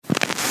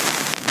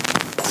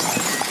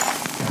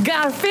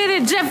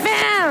Graffiti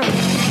Japan!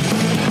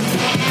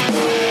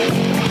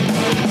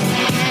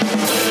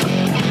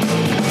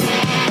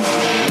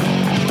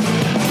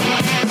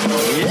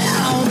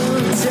 Yeah, all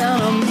the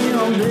time I'm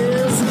on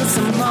business.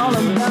 I'm all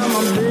about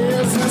my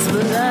business,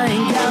 but I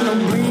ain't got no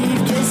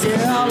briefcase.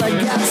 Yeah, all I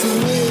got's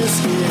some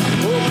whiskey.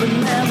 Open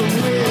now the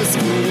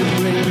whiskey,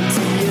 bring it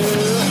to you.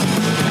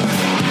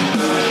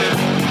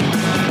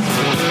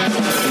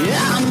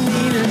 Yeah, I'm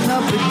leaning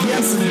up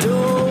against the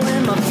door,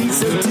 and my feet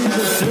stuck to the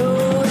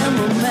floor, and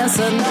we're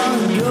messing on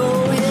go.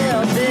 Yeah,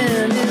 I've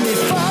been in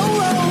before.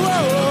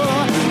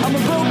 I'm a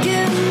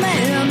broken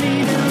man,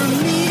 needing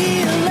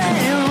remedial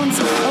lands.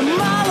 I'm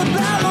all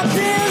about my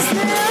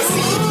business.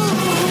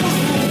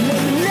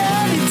 Let me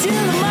love you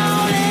till the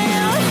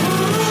morning.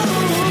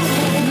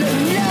 Let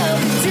me love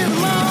you till the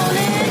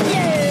morning,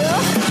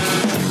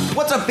 yeah.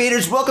 What's up,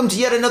 faders? Welcome to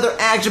yet another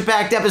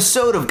action-packed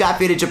episode of Got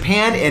Faded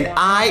Japan, and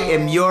I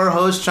am your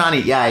host,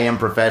 Johnny. Yeah, I am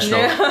professional,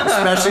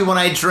 especially when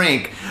I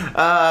drink.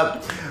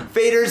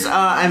 Faders,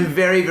 I'm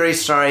very, very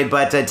sorry,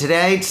 but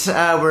today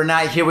we're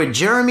not here with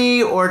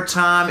Jeremy or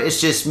Tom.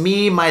 It's just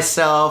me,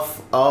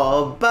 myself,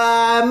 all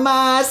by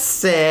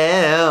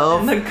myself.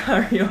 In the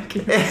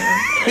karaoke room.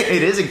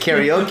 It is a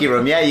karaoke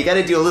room. Yeah, you got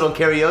to do a little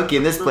karaoke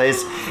in this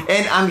place.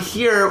 And I'm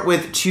here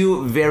with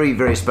two very,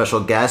 very special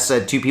guests,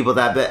 two people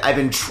that I've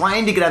been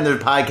trying to get on their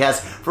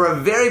podcast for a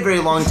very, very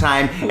long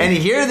time. And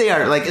here they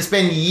are. Like, it's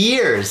been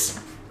years.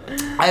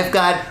 I've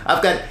got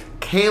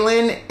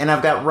Kaylin and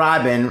I've got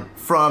Robin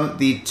from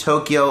the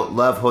Tokyo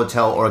Love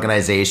Hotel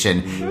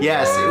organization.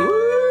 Yes. Woo!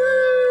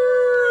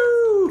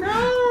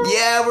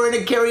 Yeah, we're in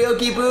a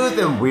karaoke booth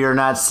and we're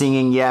not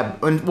singing yet.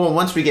 Well,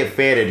 once we get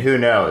faded, who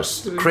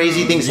knows?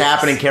 Crazy things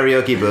happen in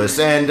karaoke booths.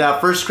 And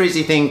first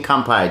crazy thing,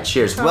 kampai.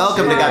 Cheers.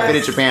 Welcome to Got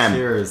Faded Japan.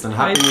 Cheers and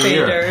Happy New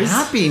Year.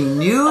 Happy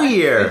New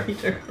Year.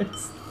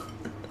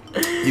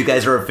 You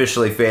guys are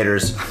officially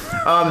faders.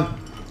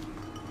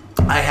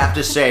 I have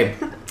to say,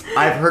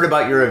 I've heard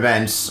about your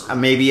events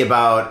maybe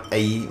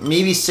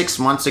 6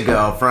 months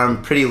ago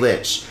from Pretty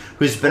Lich,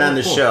 who's been on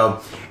the show.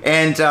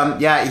 And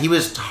he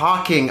was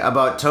talking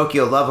about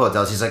Tokyo Love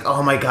Hotels. He's like,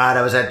 oh my God,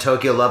 I was at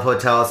Tokyo Love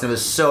Hotels and it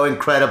was so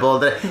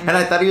incredible. And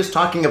I thought he was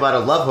talking about a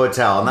love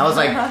hotel. And I was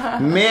like,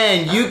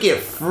 man, you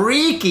get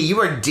freaky. You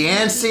were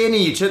dancing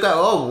and you took out,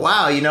 oh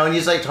wow, and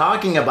he's like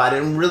talking about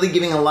it and really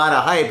giving a lot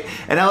of hype.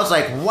 And I was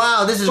like,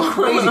 wow, this is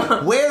crazy.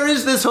 Where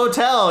is this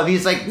hotel? And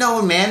he's like,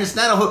 no, man, it's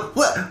not a hotel.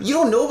 What? You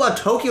don't know about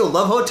Tokyo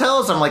Love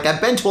Hotels? I'm like, I've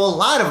been to a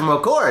lot of them,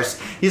 of course.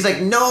 He's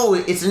like, no,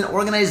 it's an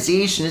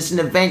organization. It's an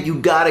event. You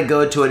gotta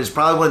go to it. It's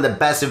probably one of the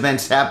best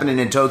events happening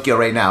in Tokyo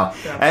right now.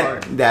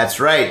 That's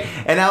right.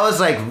 And I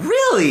was like,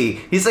 really?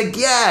 He's like,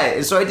 yeah.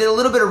 And so I did a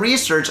little bit of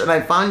research and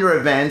I found your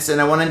events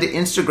and I went into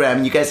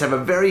Instagram. You guys have a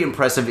very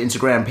impressive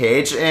Instagram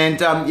page.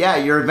 And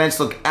your events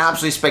look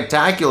absolutely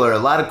spectacular. A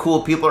lot of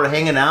cool people are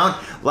hanging out.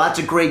 Lots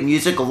of great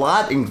music.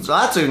 Lots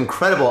of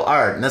incredible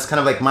art. And that's kind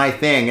of like my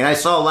thing. And I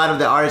saw a lot of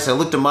the artists. I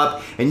looked them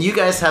up. And you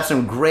guys have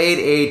some grade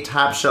A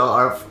top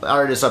shelf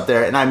artists up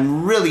there. And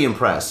I'm really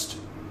impressed.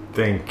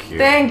 Thank you.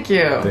 Thank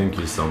you. Thank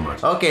you so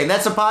much. Okay, and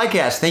that's a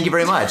podcast. Thank you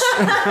very much.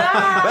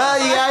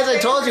 Well, you guys, I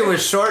told you it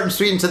was short and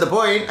sweet and to the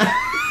point.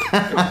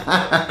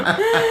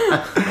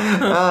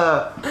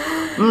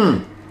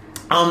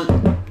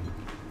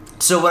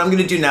 So what I'm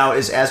going to do now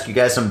is ask you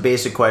guys some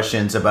basic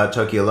questions about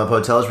Tokyo Love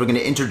Hotels. We're going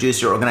to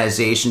introduce your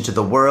organization to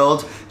the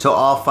world, to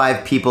all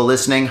 5 people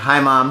listening. Hi,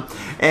 Mom.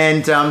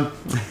 And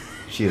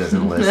she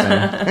doesn't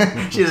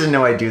listen. She doesn't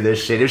know I do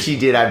this shit. If she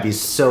did, I'd be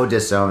so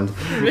disowned.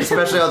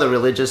 Especially all the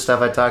religious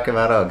stuff I talk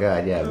about. Oh,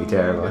 God, yeah, it'd be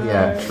terrible.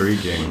 Yeah.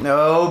 Intriguing.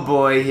 Oh,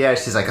 boy, yeah.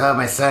 She's like, oh,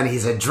 my son,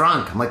 he's a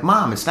drunk. I'm like,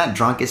 Mom, it's not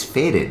drunk, it's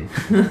faded.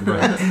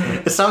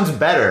 Right. It sounds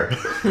better.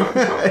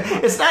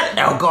 It's not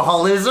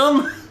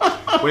alcoholism.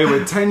 Wait,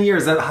 with 10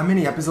 years, how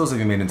many episodes have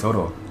you made in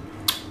total?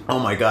 Oh,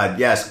 my God,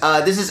 yes.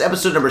 This is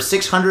episode number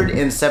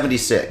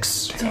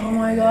 676. Oh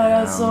my God,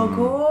 that's so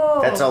cool.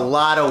 That's a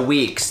lot of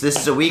weeks. This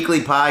is a weekly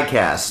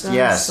podcast. That's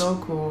yes. so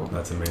cool.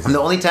 That's amazing. And the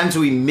only times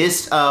we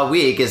missed a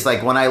week is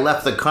like when I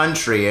left the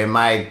country and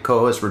my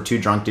co-hosts were too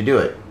drunk to do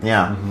it.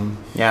 Yeah. Mm-hmm.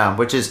 Yeah,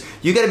 which is,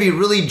 you got to be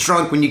really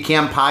drunk when you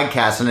can't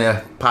podcast in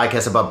a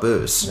podcast about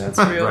booze. That's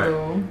real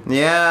cool.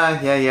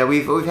 Yeah.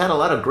 We've had a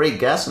lot of great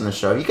guests on the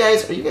show. Are you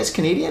guys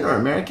Canadian or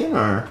American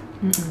or?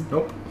 Mm-mm.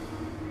 Nope.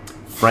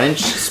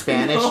 French,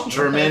 Spanish,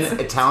 German,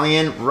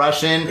 Italian,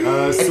 Russian,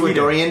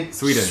 Ecuadorian,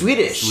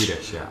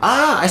 Swedish, yeah.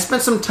 I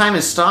spent some time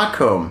in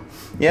Stockholm.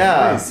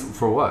 Yeah. Nice.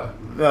 For what?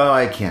 Oh,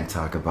 I can't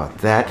talk about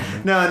that.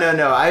 No.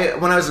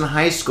 When I was in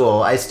high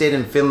school, I stayed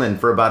in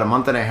Finland for about a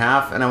month and a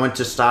half, and I went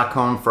to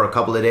Stockholm for a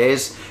couple of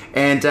days.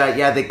 And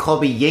they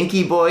called me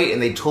Yankee Boy, and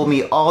they told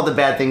me all the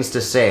bad things to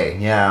say.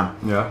 Yeah.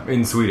 Yeah,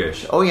 in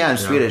Swedish. Oh, yeah, in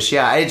Swedish.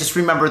 Yeah, I just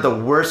remember the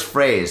worst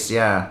phrase.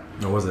 Yeah.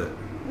 What was it?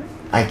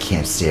 I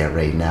can't say it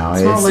right now.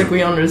 It's not like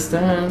we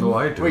understand. Oh,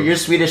 I do. Wait, you're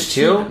Swedish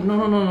too?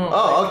 No.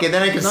 Oh, okay,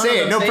 then I can say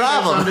it. No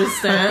problem.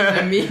 Understand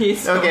and me.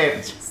 So Okay.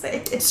 just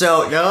say it.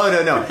 So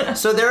no.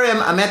 So there I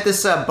am. I'm at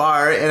this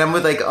bar, and I'm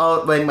with like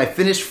all like my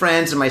Finnish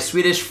friends and my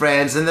Swedish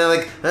friends, and they're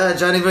like,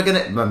 Johnny, we're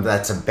gonna.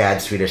 That's a bad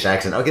Swedish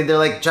accent. Okay, they're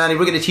like, Johnny,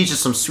 we're gonna teach you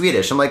some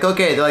Swedish. I'm like,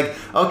 okay. They're like,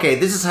 okay,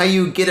 this is how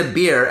you get a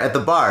beer at the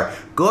bar.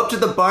 Go up to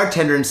the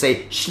bartender and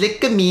say,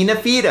 "Slicka mina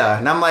fira,"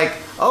 and I'm like,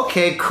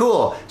 okay,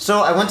 cool. So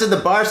I went to the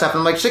bar stop, and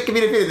I'm like, "Slicka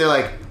mina fira." They're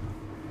like,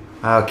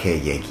 okay,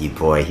 Yankee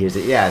boy, here's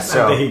it. Yeah,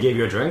 so. And then he gave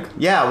you a drink?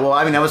 Yeah, well,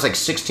 I mean, I was like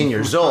 16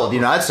 years old. You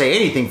know, I'd say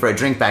anything for a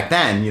drink back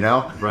then, you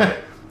know? Right.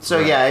 So,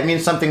 Right. yeah, I mean,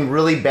 something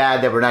really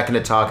bad that we're not going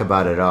to talk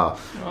about at all.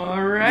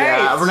 All right.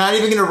 Yeah, we're not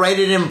even going to write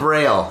it in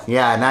Braille.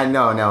 Yeah,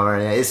 no,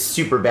 it's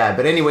super bad.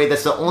 But anyway,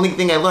 that's the only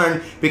thing I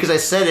learned because I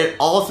said it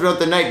all throughout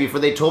the night before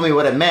they told me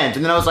what it meant.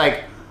 And then I was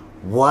like,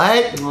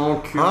 what? Oh,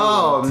 cute.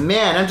 Oh,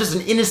 man, I'm just an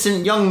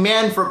innocent young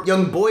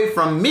boy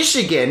from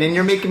Michigan, and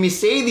you're making me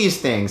say these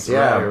things.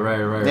 Yeah,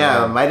 Right.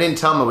 Yeah, I didn't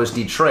tell them it was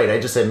Detroit. I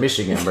just said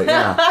Michigan, but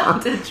yeah.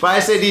 If I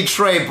said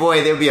Detroit,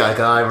 boy, they'd be like,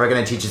 oh, we're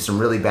going to teach you some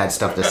really bad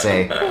stuff to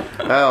say.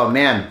 Oh,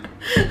 man.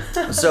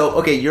 So,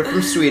 okay, you're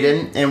from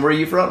Sweden, and where are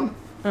you from?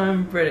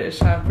 I'm British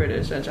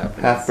and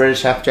Japanese. Half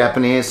British, half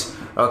Japanese.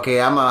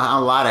 Okay, I'm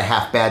a lot of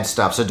half bad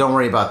stuff, so don't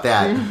worry about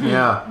that.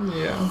 Yeah.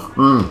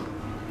 Yeah.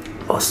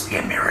 Mostly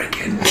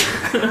American.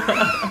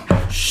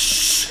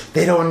 Shh,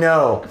 they don't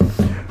know.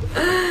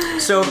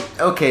 So,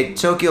 okay,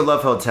 Tokyo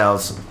Love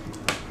Hotels.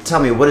 Tell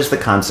me, what is the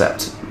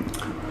concept?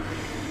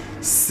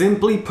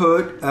 Simply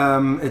put,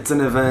 it's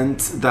an event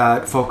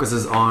that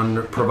focuses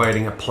on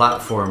providing a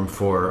platform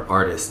for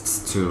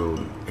artists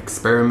to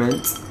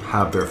experiment,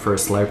 have their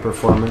first live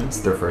performance,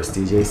 their first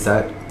DJ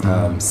set,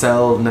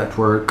 sell,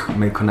 network,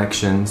 make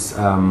connections,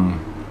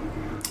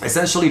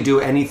 essentially do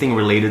anything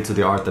related to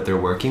the art that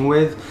they're working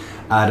with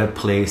at a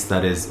place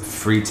that is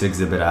free to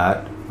exhibit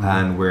at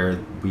and where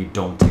we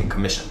don't take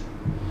commission.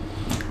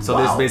 So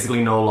there's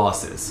basically no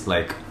losses.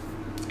 Like,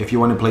 if you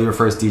want to play your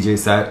first DJ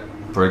set,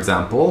 for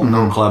example,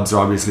 no clubs are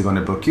obviously going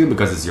to book you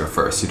because it's your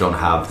first. You don't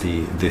have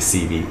the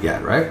CV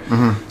yet, right?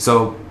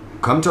 So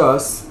come to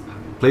us,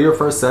 play your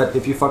first set.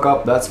 If you fuck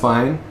up, that's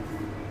fine.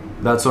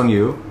 That's on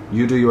you.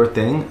 You do your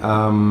thing.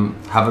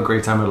 Have a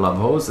great time at Love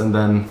Hose, and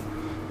then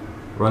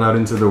run out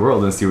into the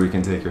world and see where you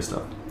can take your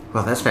stuff.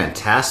 Well, that's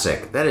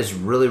fantastic. That is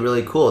really,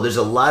 really cool. There's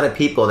a lot of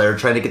people that are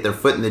trying to get their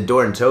foot in the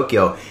door in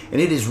Tokyo,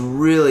 and it is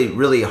really,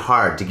 really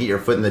hard to get your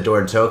foot in the door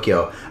in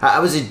Tokyo.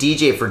 I was a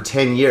DJ for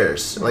 10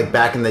 years, like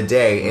back in the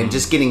day, and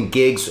just getting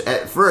gigs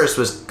at first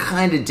was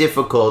kind of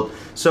difficult.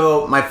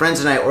 So my friends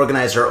and I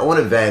organized our own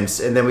events,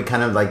 and then we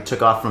kind of like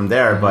took off from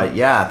there. But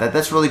yeah,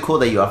 that's really cool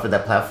that you offered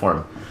that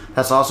platform.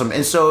 That's awesome.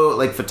 And so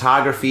like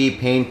photography,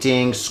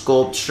 painting,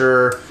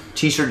 sculpture,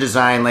 t-shirt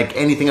design, like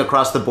anything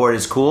across the board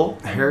is cool.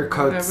 Whatever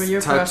Haircuts,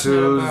 you're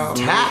tattoos, passionate about.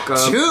 makeup,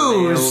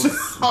 Tattoos!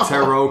 nails,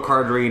 tarot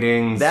card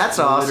readings. That's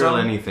awesome.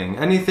 Literally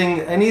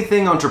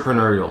anything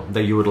entrepreneurial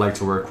that you would like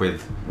to work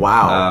with.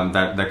 Wow.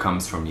 That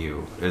comes from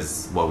you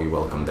is what we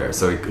welcome there.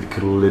 So it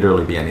could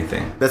literally be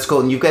anything. That's cool.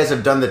 And you guys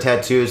have done the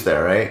tattoos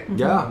there, right?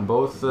 Yeah,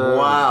 both.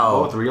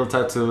 Wow. Both real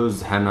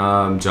tattoos,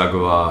 henna,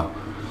 jaguar.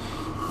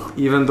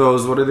 Even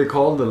those, what are they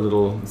called? The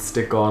little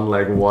stick-on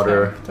like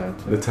water,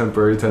 the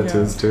temporary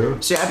tattoos too.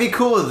 See, I'd be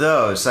cool with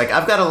those. Like,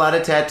 I've got a lot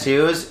of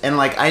tattoos, and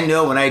like, I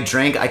know when I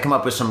drink, I come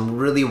up with some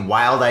really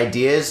wild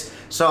ideas.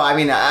 So, I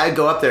mean, I'd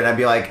go up there and I'd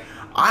be like,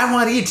 I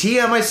want ET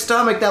on my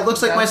stomach. That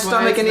looks like my That's why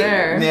stomach. it's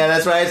there. Yeah,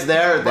 that's why it's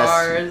there.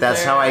 Bar is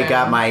That's how I there.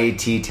 got my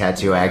ET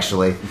tattoo,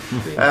 actually.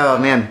 Oh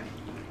man.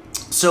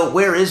 So,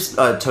 where is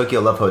Tokyo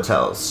Love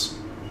Hotels?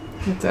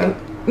 It's at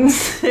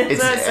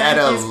at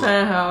a- Sanki's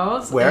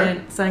Penthouse. Where?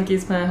 In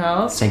Sanki's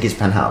Penthouse Senki's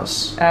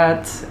Penthouse.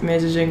 at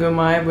Meiji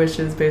Jingumae, which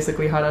is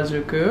basically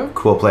Harajuku,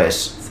 Cool place.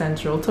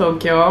 central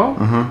Tokyo.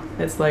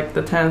 It's like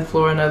the 10th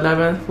floor and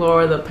 11th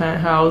floor, the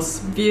penthouse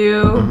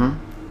view,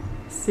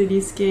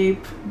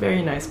 cityscape.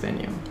 Very nice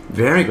venue.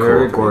 Very cool.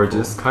 Very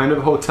gorgeous, kind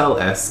of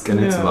hotel-esque in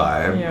its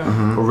vibe.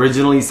 Yeah.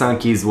 Originally,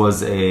 Sanki's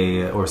was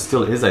or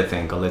still is, I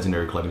think, a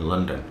legendary club in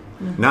London.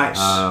 Nice.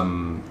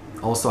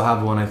 Also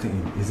have one, I think,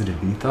 is it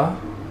Ibiza?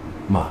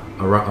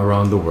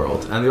 Around the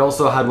world. And they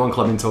also had one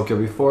club in Tokyo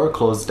before,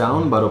 closed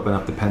down, but opened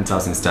up the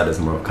Penthouse instead as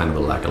more of kind of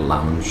like a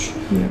lounge,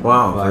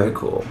 Wow, vibe, very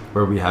cool.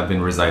 where we have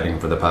been residing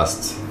for the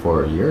past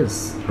 4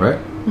 years, right?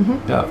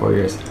 Yeah, 4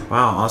 years.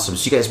 Wow, awesome.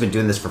 So you guys have been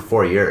doing this for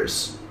 4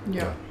 years.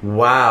 Yeah.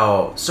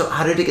 Wow. So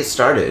how did it get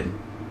started?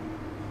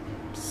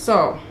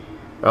 So,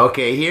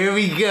 Okay, here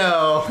we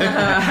go.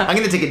 I'm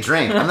gonna take a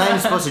drink. I'm not even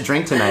supposed to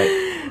drink tonight.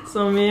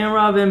 me and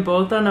Robin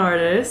both are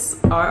artists.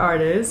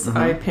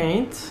 I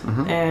paint,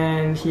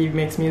 and he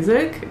makes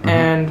music.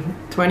 And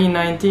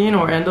 2019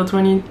 or end of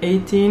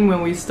 2018,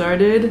 when we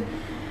started,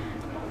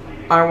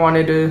 I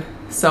wanted to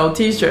sell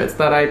T-shirts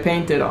that I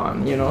painted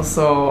on.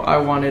 So I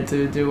wanted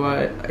to do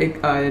a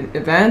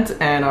event,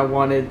 and I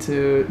wanted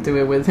to do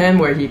it with him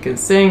where he could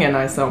sing, and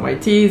I sell my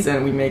tees,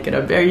 and we make it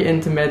a very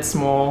intimate,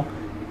 small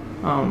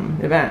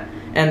event.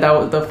 And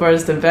the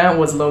first event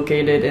was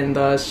located in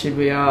the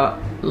Shibuya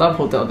Love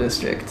Hotel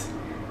district.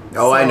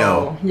 Oh, I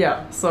know.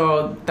 Yeah,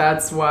 so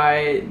that's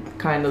why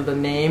kind of the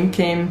name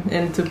came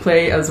into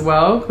play as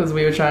well, because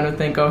we were trying to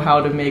think of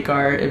how to make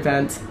our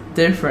event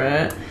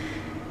different.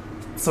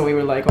 So we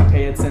were like,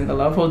 okay, it's in the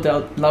Love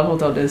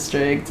Hotel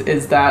district.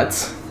 Is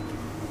that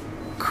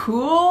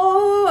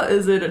cool?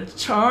 Is it a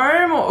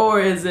charm, or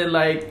is it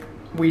like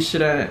we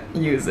shouldn't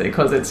use it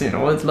because it's,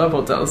 it's love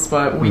hotels?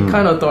 But we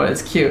kind of thought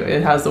it's cute.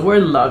 It has the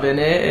word love in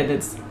it, and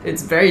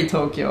it's very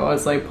Tokyo.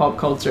 It's like pop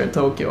culture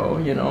Tokyo,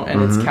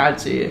 and it's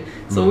catchy.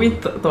 So we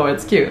thought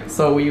it's cute.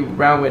 So we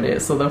ran with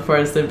it. So the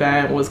first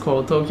event was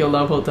called Tokyo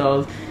Love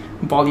Hotels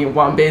Volume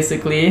 1,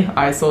 basically.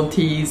 I sold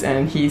teas,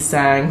 and he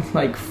sang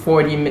like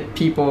 40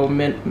 people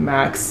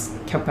max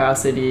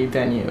capacity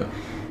venue.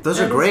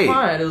 Those are great. It was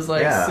fun. It was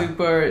like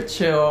super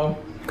chill.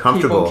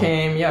 Comfortable. People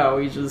came. Yeah,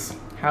 we just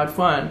had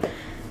fun.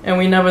 And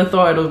we never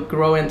thought it would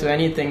grow into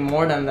anything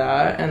more than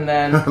that. And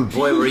then...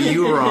 Boy, were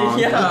you wrong.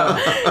 Yeah.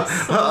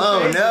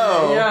 Oh,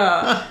 no.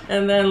 Yeah.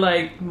 And then,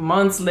 like,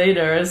 months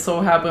later, it so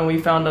happened we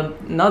found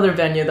another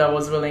venue that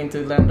was willing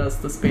to lend us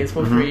the space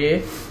for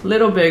free.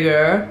 Little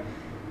bigger,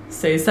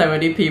 say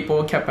 70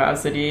 people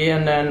capacity.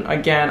 And then,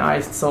 again,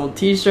 I sold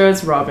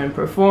t-shirts. Robin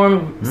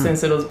performed.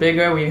 Since it was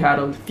bigger, we had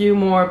a few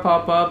more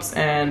pop-ups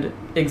and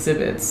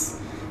exhibits.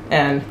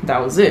 And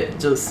that was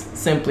it, just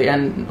simply.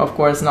 And of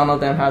course, none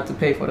of them had to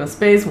pay for the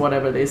space.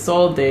 Whatever they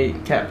sold, they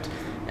kept.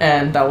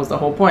 And that was the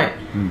whole point.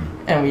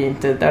 And we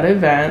did that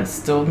event,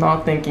 still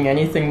not thinking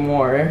anything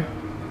more.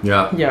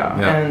 Yeah.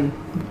 And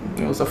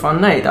it was a fun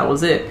night. That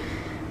was it.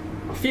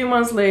 A few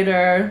months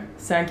later,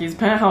 Sanki's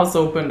Penthouse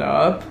opened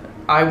up.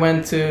 I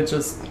went to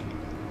just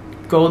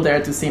go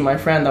there to see my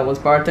friend that was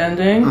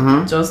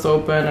bartending. Just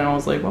opened, and I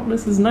was like, well,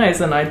 this is nice.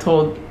 And I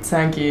told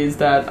Sanki's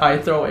that I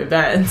throw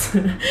events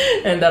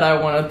and that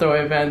I want to throw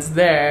events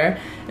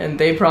there. And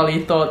they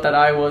probably thought that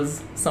I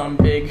was some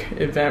big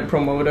event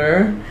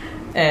promoter.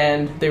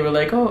 And they were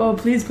like, oh,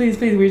 please,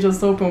 we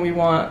just opened, we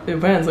want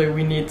events, like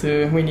we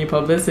need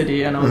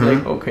publicity. And I was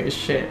like, okay,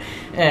 shit.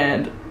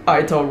 And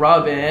I told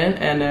Robin,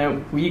 and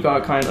then we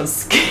got kind of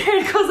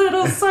scared because it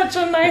was such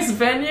a nice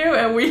venue,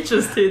 and we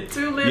just did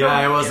two little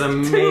it was a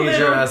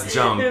major ass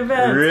jump.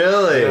 Events.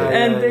 Really?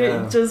 And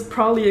they just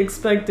probably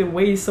expected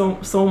way so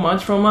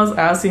much from us,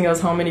 asking us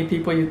how many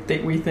people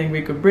we think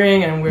we could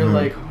bring, and we're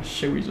like, oh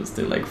shit, we just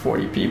did like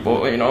 40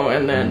 people,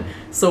 and then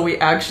so we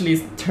actually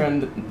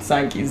turned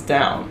Sanki's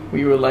down.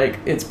 We were like,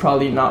 it's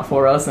probably not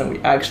for us, and we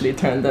actually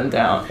turned them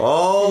down.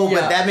 Oh,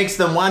 but that makes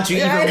them want you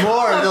even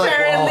more. They're like,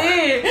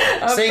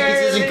 oh,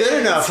 Sanki's isn't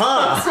good enough,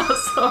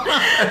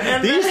 huh?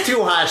 These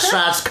two hot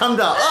shots come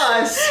to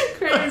us.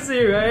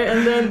 Crazy, right?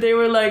 And then they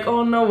were like,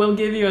 oh no, we'll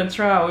give you a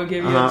try, we'll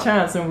give you a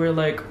chance. And we're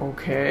like,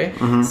 okay.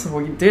 So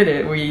we did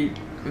it.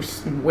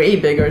 Way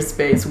bigger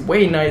space,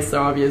 way nicer,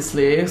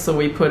 obviously. So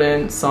we put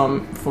in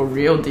some for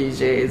real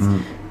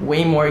DJs,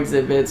 way more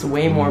exhibits,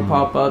 way more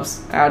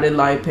pop-ups, added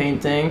live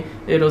painting.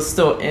 It was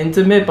still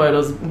intimate, but it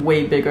was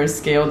way bigger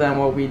scale than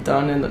what we'd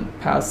done in the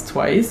past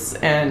twice.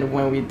 And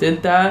when we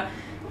did that,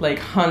 like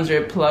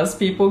 100+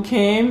 people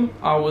came.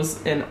 I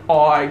was in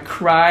awe. I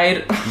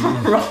cried.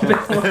 Robin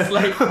was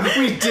like,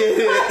 we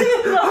did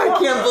it. I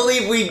can't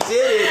believe we did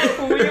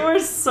it. We were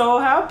so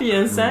happy,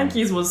 and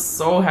Sanki's was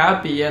so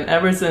happy. And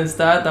ever since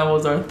that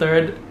was our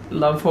third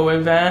Love Ho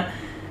event.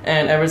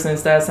 And ever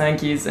since that,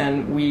 Sanki's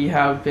and we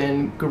have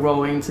been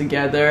growing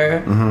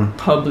together,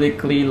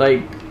 publicly,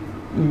 like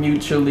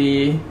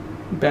mutually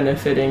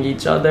benefiting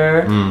each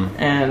other.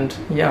 And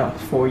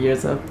 4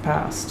 years have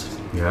passed.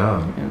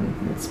 Yeah.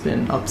 And it's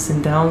been ups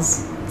and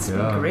downs. It's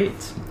been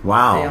great.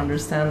 Wow. They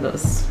understand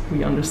us.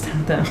 We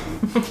understand them.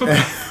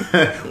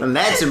 And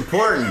that's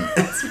important.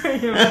 It's very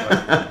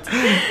important.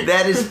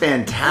 That is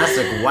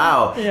fantastic.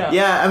 Wow.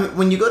 Yeah. I mean,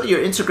 when you go to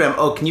your Instagram,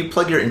 can you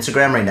plug your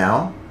Instagram right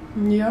now?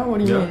 Yeah, what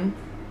do you mean?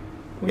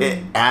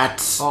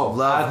 At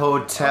Love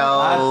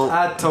Hotel.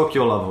 At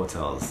Tokyo Love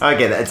Hotels.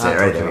 Okay, that's it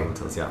right there. Love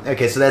Hotels, yeah.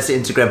 Okay, so that's the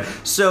Instagram.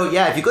 So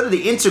if you go to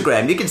the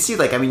Instagram, you can see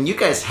you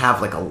guys have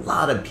like a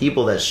lot of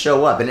people that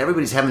show up, and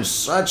everybody's having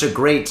such a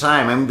great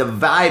time. I mean, the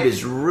vibe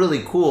is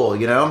really cool,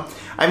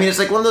 I mean, it's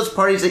like one of those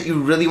parties that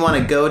you really want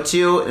to go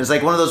to, and it's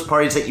like one of those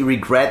parties that you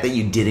regret that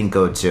you didn't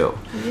go to.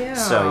 Yeah.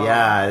 So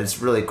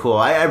it's really cool.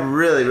 I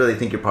really, really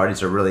think your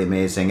parties are really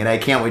amazing, and I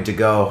can't wait to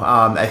go.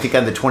 I think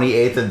on the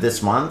 28th of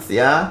this month,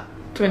 No.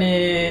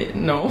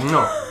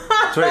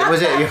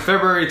 Was it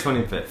February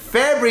 25th?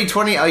 February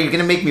 20th. Oh, you're going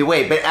to make me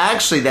wait. But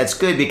actually, that's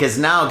good because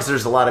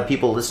there's a lot of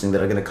people listening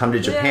that are going to come to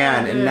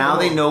Japan, and now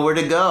they know where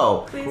to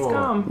go. Please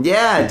come.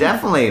 Yeah,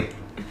 definitely.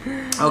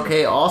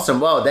 Okay, awesome.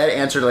 Wow, that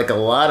answered like a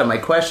lot of my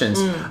questions.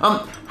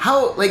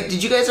 How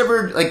did you guys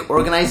ever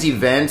organize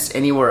events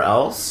anywhere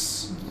else?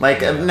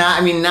 Not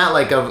in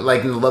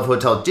the Love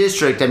Hotel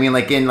district. I mean,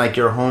 in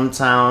your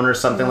hometown or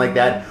something like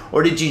that.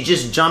 Or did you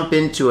just jump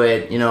into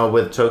it,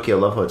 with Tokyo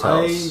Love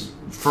Hotels?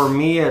 For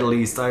me, at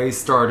least, I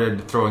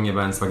started throwing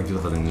events back in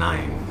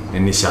 2009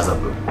 in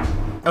Nishiazabu.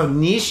 Oh,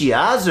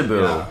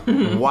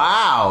 Nishiazabu.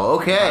 Wow.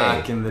 Okay.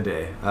 Back in the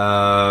day,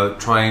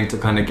 trying to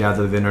kind of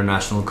gather the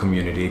international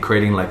community,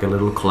 creating like a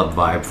little club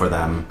vibe for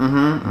them,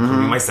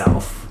 including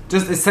myself.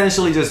 Just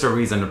essentially just a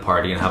reason to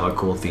party and have a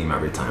cool theme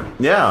every time.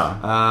 Yeah.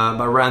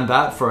 But I ran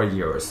that for a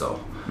year or so,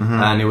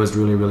 and it was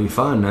really, really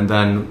fun. And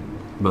then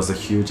was a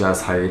huge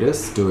ass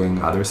hiatus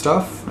doing other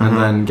stuff, and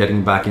then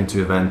getting back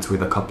into events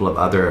with a couple of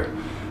other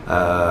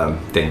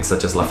things,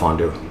 such as La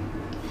Fondue,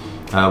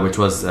 which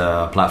was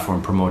a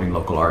platform promoting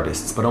local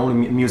artists, but only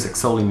music,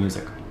 solely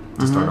music,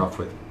 to start off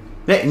with.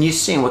 Yeah, and you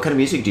sing. What kind of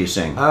music do you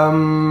sing?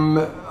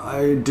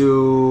 I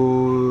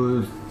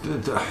do.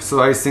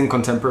 So I sing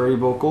contemporary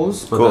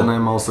vocals, but Cool. then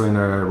I'm also in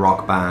a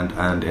rock band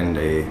and in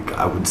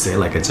I would say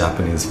like a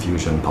Japanese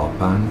fusion pop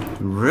band.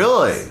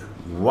 Really?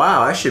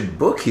 Wow, I should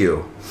book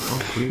you. Oh,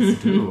 please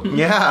do.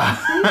 Yeah.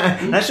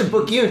 I should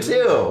book you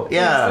too.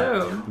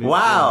 Yeah. too.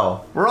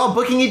 Wow. We're all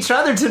booking each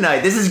other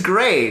tonight. This is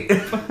great.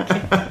 Yeah,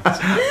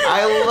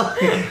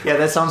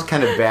 that sounds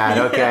kind of bad.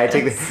 Okay, I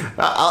take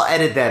I'll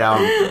edit that out.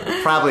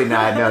 Probably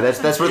not. No,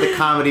 that's where the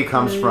comedy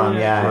comes from.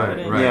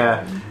 Yeah. Right.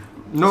 Yeah.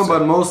 No,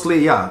 but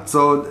mostly, yeah.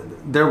 So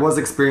there was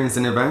experience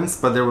in events,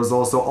 but there was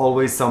also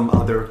always some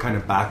other kind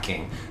of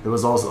backing. There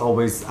was also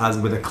always, as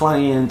with a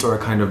client or a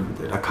kind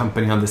of a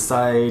company on the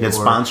side. Yeah, or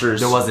sponsors.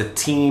 There was a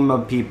team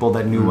of people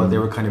that knew what they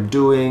were kind of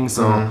doing.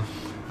 So,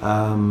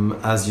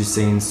 as you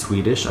say in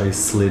Swedish, I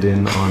slid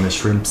in on a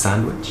shrimp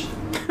sandwich.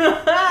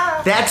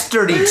 That's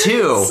dirty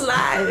too.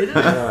 Slide.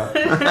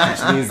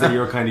 Which means that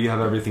you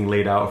have everything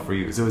laid out for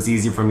you. So it was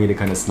easy for me to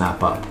kind of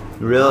snap up.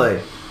 Really?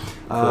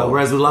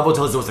 Whereas with Love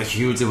Hotels,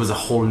 it was a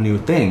whole new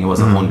thing. It was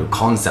a whole new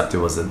concept. It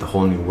was the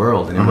whole new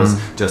world, and it was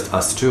just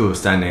us two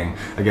standing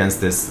against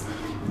this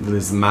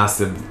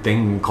massive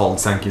thing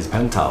called Sankey's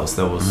Penthouse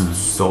that was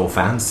so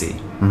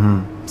fancy.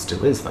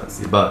 Still is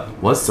fancy, but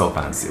was so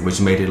fancy, which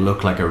made it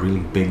look like a really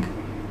big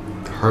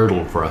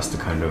hurdle for us to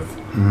kind of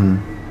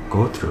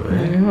go through.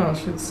 Eh? Yeah,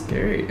 shit's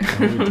scary.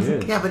 We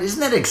did. Yeah, but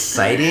isn't that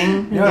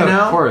exciting? Yeah, you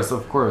know? of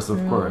course,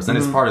 and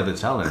it's part of the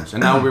challenge.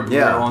 And now we're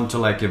Yeah. on to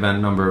like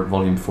event number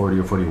volume 40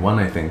 or 41,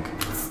 I think.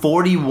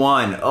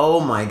 41. Oh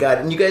my god.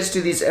 And you guys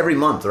do these every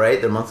month, right?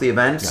 They're monthly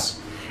events?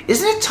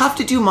 Isn't it tough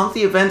to do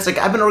monthly events? Like,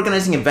 I've been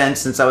organizing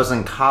events since I was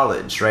in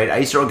college, right? I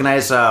used to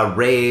organize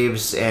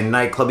raves and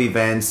nightclub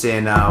events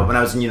when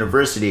I was in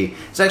university.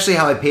 It's actually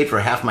how I paid for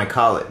half my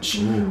college,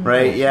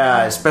 right?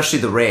 Yeah, especially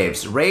the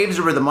raves. Raves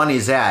are where the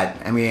money's at.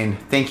 I mean,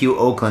 thank you,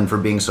 Oakland, for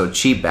being so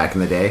cheap back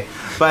in the day.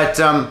 But,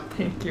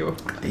 Thank you.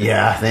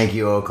 yeah, thank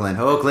you, Oakland.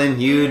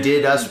 Oakland, you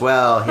did us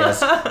well.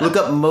 Yes. Look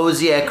up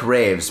Mosaic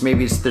Raves.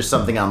 Maybe there's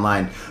something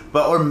online.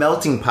 Or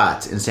Melting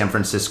Pot in San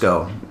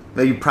Francisco.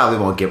 You probably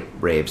won't get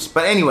raves.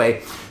 But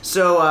anyway,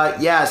 so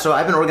I've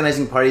been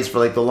organizing parties for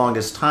like the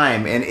longest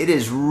time, and it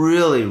is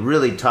really,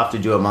 really tough to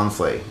do a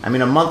monthly. I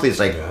mean, a monthly is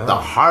like the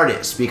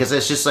hardest, because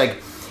it's just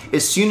like,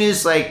 as soon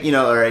as like, you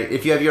know, all right,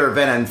 if you have your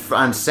event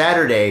on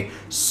Saturday,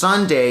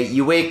 Sunday,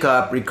 you wake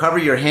up, recover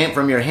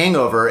from your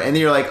hangover, and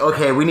then you're like,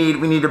 okay, we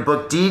need to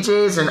book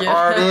DJs and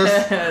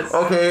artists.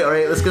 Okay, all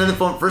right, let's get on the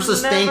phone. First,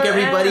 let's thank Never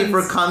everybody ends.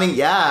 for coming.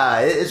 Yeah,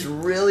 it's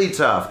really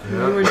tough. We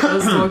were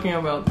just talking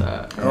about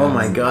that. Oh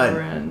my god.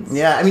 Never ends.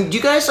 Yeah, I mean, do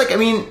you guys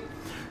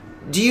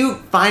do you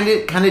find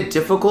it kind of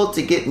difficult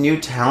to get new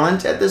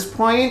talent at this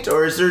point,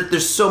 or is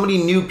there's so many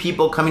new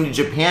people coming to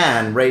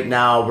Japan right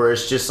now where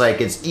it's just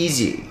like it's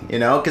easy, you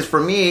know? Because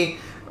for me,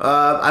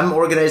 I'm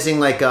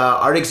organizing like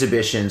art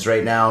exhibitions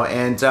right now,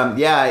 and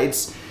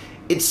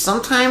it's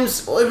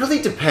sometimes, well, it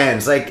really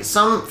depends. Like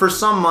for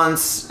some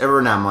months,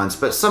 or not months,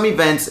 but some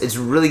events, it's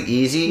really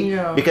easy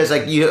because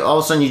like all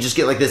of a sudden you just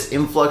get like this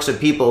influx of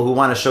people who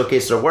want to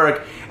showcase their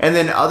work, and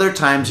then other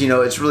times, you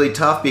know, it's really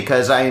tough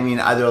because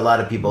either a lot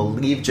of people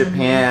leave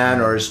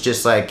Japan or it's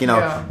just like, you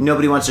know,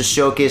 nobody wants to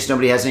showcase,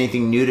 nobody has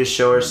anything new to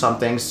show or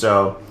something.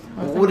 So,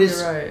 You're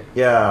right.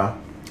 Yeah.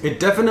 It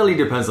definitely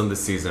depends on the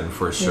season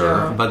for sure,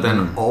 Yeah. but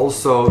then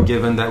also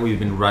given that we've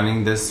been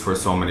running this for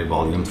so many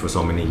volumes for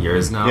so many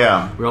years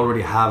now, we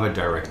already have a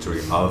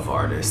directory of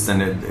artists,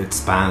 and it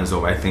spans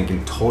over, I think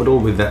in total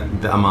with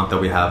the amount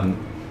that we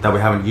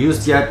haven't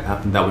used yet,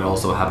 that we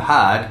also have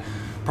had,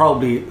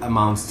 probably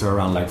amounts to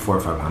around like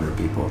 400 or 500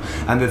 people.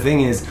 And the thing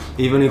is,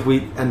 even if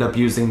we end up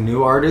using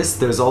new artists,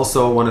 there's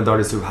also one of the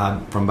artists who had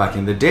from back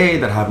in the day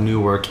that have new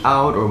work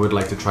out or would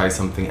like to try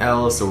something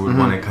else, or would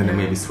want to kind of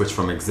maybe switch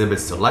from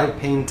exhibits to light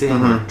painting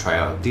or try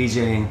out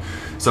DJing.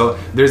 So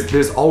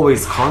there's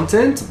always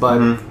content,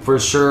 but for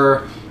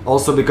sure,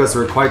 also because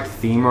we're quite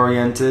theme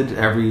oriented,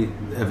 every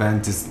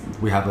event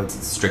we have a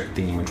strict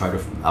theme. We try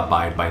to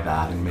abide by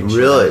that and make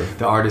sure that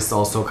the artists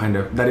also kind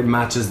of, that it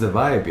matches the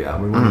vibe.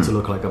 Yeah, we want it to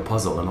look like a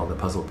puzzle and all the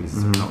puzzle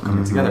pieces are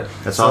coming together.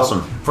 That's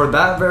awesome. For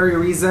that very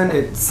reason,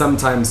 it's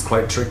sometimes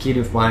quite tricky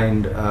to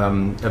find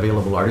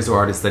available artists or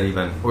artists that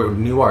or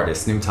new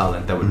artists, new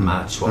talent that would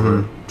match what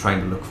we're trying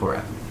to look for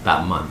at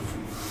that month.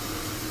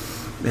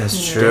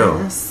 That's true.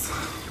 Yes.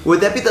 Would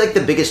that be like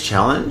the biggest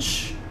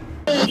challenge?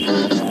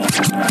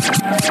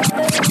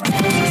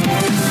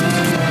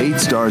 8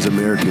 Stars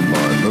American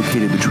Bar,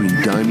 located between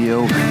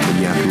Daimyo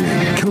and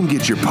Yakuin. Come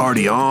get your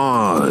party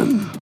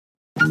on!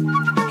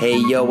 Hey,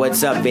 yo,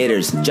 what's up,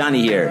 Vaders?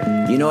 Johnny here.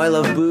 You know I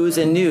love booze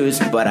and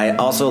news, but I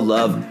also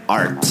love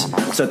art.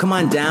 So come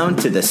on down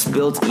to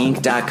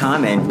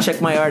thespiltink.com and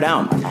check my art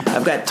out.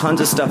 I've got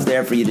tons of stuff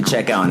there for you to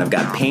check out. I've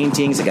got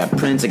paintings, I got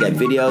prints, I got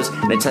videos.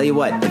 And I tell you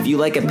what, if you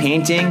like a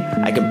painting,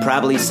 I could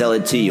probably sell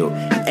it to you.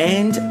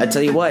 And I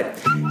tell you what,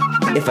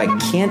 if I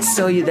can't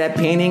sell you that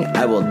painting,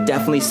 I will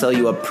definitely sell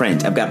you a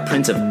print. I've got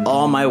prints of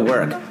all my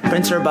work.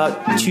 Prints are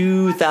about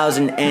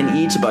 2,000 N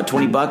each, about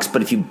 $20,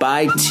 but if you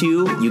buy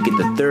 2, you get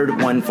the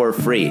third one for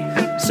free.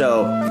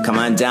 So come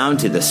on down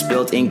to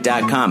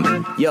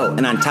thespiltink.com. Yo,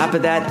 and on top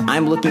of that,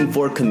 I'm looking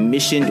for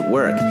commissioned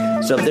work.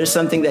 So if there's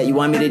something that you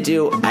want me to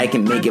do, I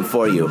can make it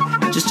for you.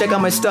 Just check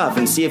out my stuff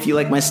and see if you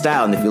like my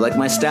style. And if you like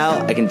my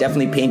style, I can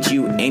definitely paint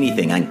you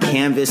anything on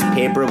canvas,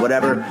 paper,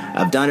 whatever.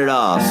 I've done it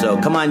all.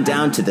 So come on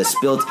down to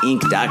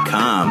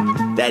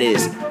thespiltink.com. That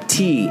is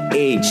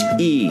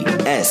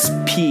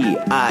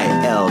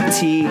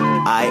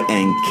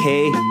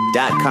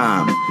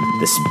THESPILTINK.com.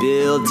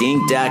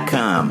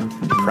 Thespiltink.com.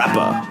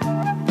 Proper.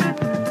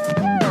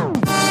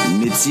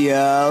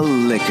 Mitsuya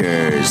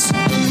Liquors.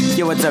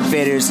 Yo, what's up,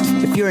 faders?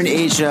 If you're in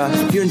Asia,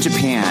 if you're in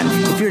Japan,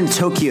 if you're in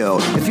Tokyo,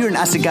 if you're in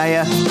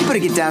Asagaya, you better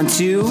get down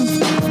to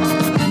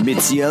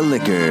Mitsuya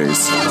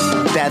Liquors.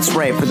 That's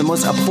right. For the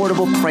most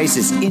affordable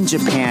prices in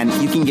Japan,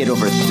 you can get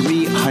over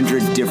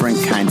 300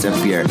 different kinds of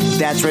beer.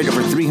 That's right,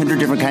 over 300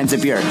 different kinds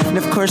of beer. And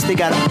of course, they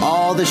got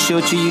all the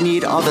shochu you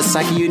need, all the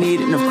sake you need,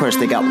 and of course,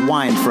 they got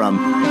wine from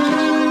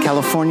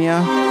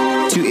California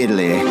to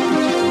Italy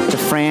to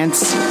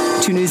France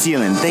to New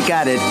Zealand. They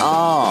got it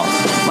all.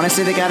 When I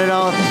say they got it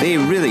all, they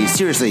really,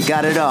 seriously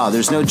got it all.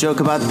 There's no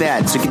joke about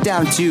that. So get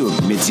down to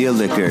Mitsuya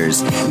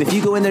Liquors. And if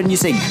you go in there and you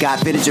say,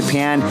 Got Faded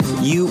Japan,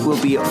 you will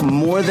be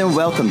more than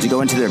welcome to go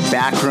into their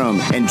back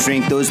room and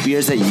drink those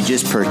beers that you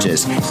just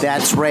purchased.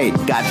 That's right,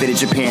 Got Faded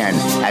Japan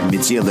at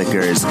Mitsuya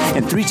Liquors.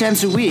 And 3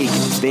 times a week,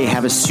 they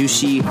have a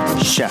sushi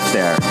chef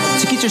there.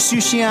 So get your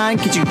sushi on,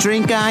 get your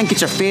drink on, get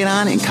your fade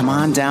on, and come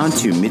on down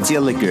to Mitsuya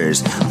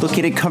Liquors,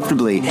 located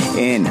comfortably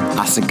in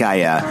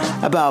Asagaya,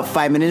 about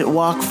 5-minute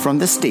walk from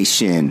the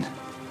station.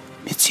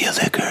 Mitsuya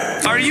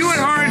Liquor. Are you in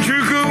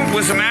Harajuku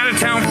with some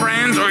out-of-town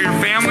friends or your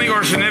family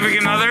or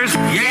significant others?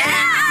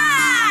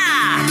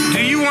 Yeah!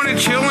 Do you want to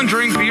chill and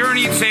drink beer and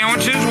eat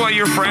sandwiches while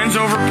your friends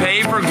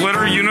overpay for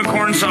glitter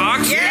unicorn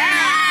socks?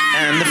 Yeah!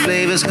 And the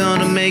flavor's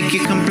gonna make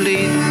you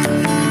complete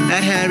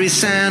at Harry's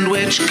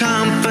Sandwich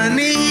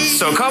Company.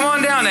 So come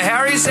on down to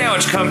Harry's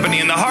Sandwich Company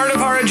in the heart of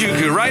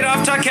Harajuku, right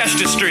off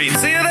Takeshita Street.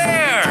 See you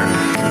there!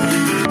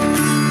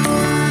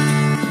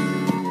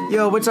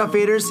 Yo, what's up,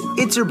 faders?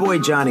 It's your boy,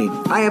 Johnny.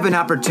 I have an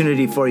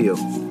opportunity for you.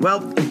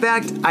 Well, in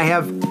fact, I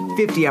have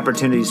 50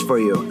 opportunities for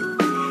you.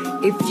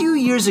 A few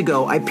years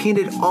ago, I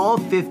painted all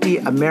 50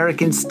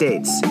 American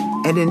states.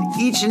 And in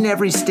each and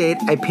every state,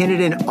 I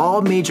painted in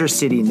all major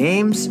city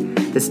names,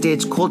 the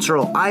state's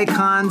cultural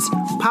icons,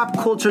 pop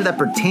culture that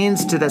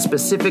pertains to that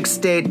specific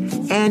state,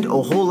 and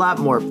a whole lot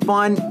more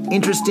fun,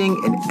 interesting,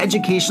 and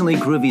educationally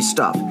groovy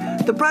stuff.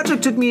 The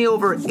project took me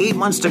over 8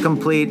 months to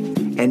complete,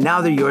 and now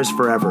they're yours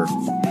forever.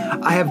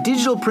 I have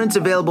digital prints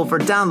available for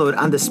download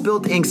on the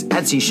Spilt Ink's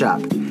Etsy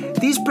shop.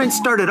 These prints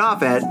started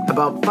off at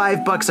about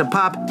 $5 a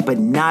pop, but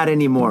not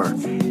anymore.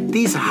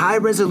 These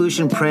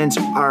high-resolution prints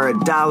are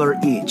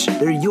 $1 each.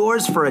 They're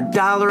yours for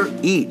 $1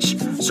 each.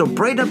 So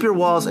brighten up your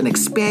walls and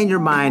expand your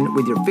mind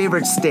with your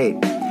favorite state.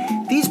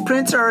 These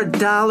prints are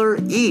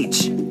 $1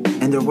 each,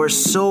 and they're worth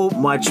so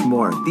much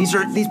more. These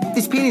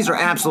paintings are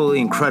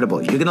absolutely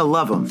incredible. You're gonna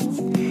love them.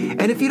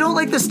 And if you don't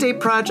like the state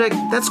project,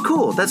 that's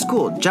cool. That's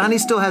cool. Johnny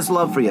still has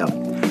love for you.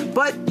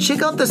 But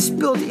check out the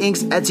Spilt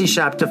Ink's Etsy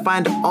shop to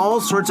find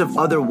all sorts of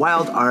other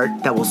wild art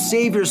that will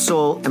save your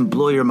soul and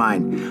blow your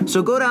mind.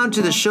 So go down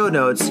to the show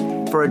notes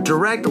for a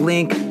direct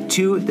link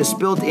to the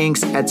Spilt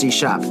Ink's Etsy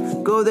shop.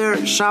 Go there,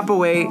 shop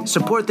away,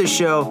 support the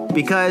show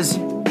because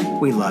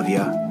we love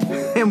you.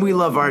 And we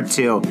love art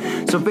too.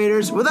 So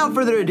faders, without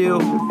further ado,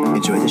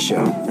 enjoy the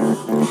show.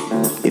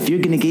 If you're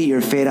gonna get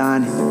your fade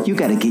on, you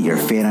gotta get your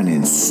fade on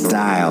in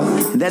style.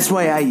 And that's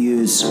why I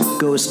use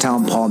Ghost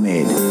Town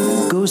Pomade.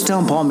 Ghost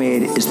Town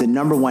Pomade is the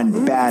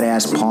 #1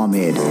 badass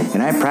pomade,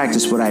 and I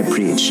practice what I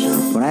preach.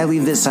 When I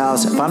leave this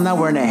house, if I'm not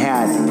wearing a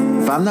hat,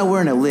 if I'm not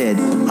wearing a lid,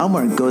 I'm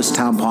wearing Ghost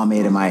Town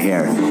Pomade in my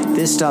hair.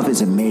 This stuff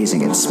is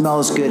amazing. It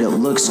smells good, it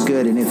looks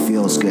good, and it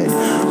feels good.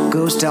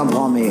 Ghost Town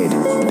Pomade,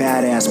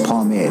 badass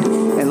pomade.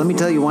 And let me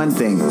tell you one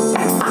thing,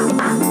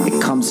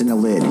 it comes in a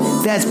lid.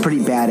 That's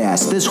pretty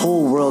badass. This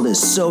whole world is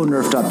so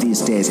nerfed up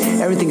these days.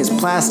 Everything is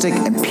plastic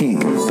and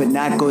pink, but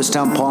not Ghost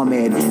Town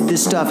Pomade.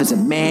 This stuff is a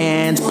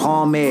man's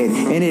pomade,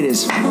 and it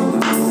is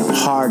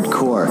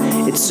hardcore.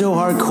 It's so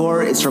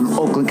hardcore, it's from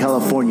Oakland,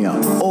 California.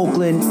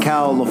 Oakland,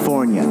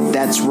 California.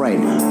 That's right.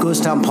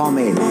 Ghost Town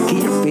Pomade.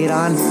 Get your fade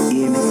on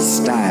in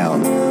style.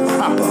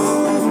 Proper.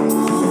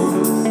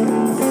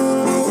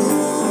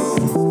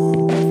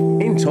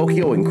 In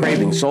Tokyo and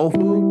craving soul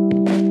food?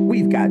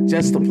 We've got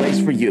just the place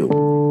for you.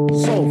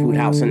 Soul Food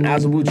House in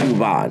Azabu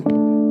Juban.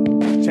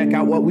 Check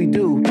out what we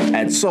do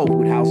at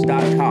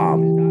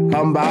soulfoodhouse.com.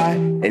 Come by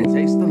and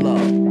taste the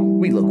love.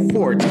 We look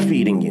forward to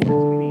feeding you.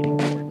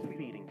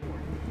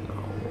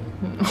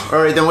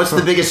 All right, then what's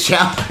the biggest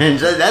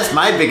challenge? That's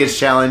my biggest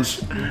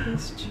challenge.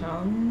 Biggest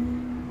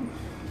challenge?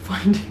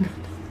 Finding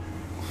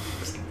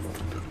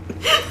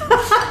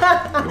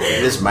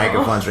This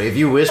microphone's right. If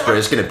you whisper,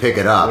 it's gonna pick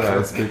it up. Yeah,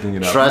 it's picking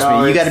it up. Trust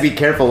me, you got to be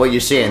careful what you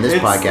say in this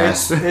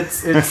podcast.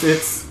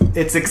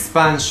 It's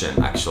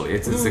expansion. Actually,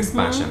 it's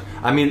expansion.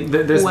 I mean,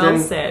 there's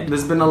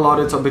been a lot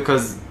of talk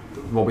because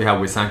what we have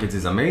with Sankits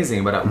is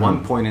amazing, but at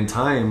one point in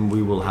time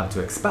we will have to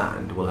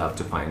expand. We'll have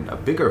to find a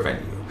bigger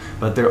venue.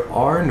 But there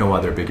are no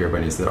other bigger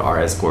venues that are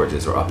as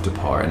gorgeous or up to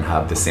par and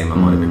have the same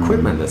amount of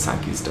equipment that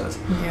Sankis does.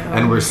 Yeah.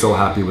 And we're so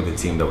happy with the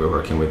team that we're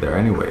working with there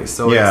anyway.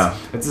 So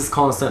it's this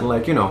constant,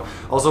 like, you know,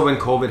 also when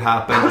COVID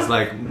happens,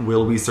 like,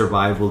 will we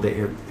survive? Will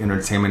the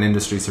entertainment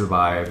industry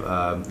survive?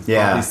 It's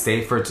probably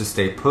safer to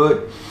stay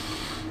put.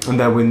 And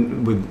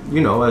then with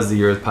you know, as the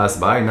years pass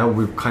by, now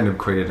we've kind of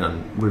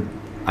we've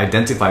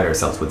identified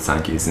ourselves with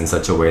Sankis in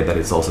such a way that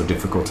it's also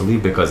difficult to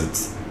leave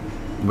because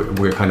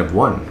we're kind of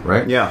one,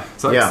 right? Yeah.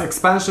 So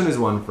expansion is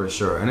one for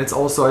sure, and it's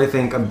also, I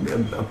think,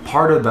 a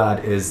part of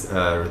that is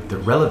the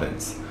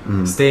relevance,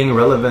 staying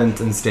relevant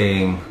and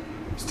staying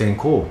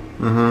cool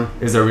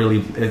is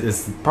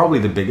probably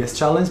the biggest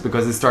challenge,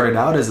 because it started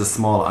out as a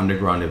small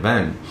underground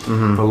event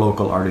for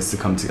local artists to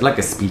come to, like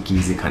a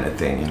speakeasy kind of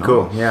thing, you know?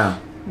 Cool. Yeah.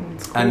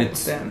 And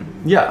it's and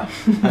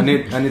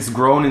it's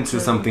grown into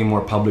something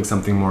more public,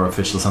 something more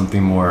official,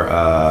 something more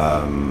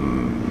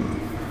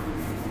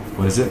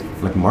what is it,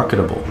 like,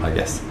 marketable, I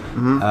guess.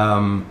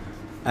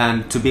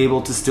 And to be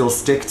able to still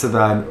stick to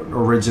that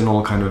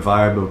original kind of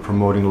vibe of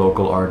promoting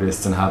local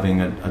artists and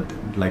having a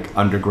like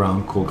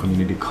underground cool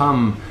community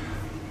come,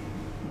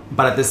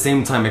 but at the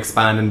same time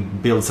expand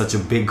and build such a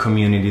big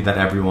community that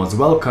everyone's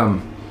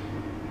welcome,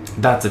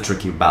 that's a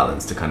tricky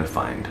balance to kind of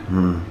find.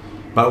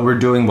 But we're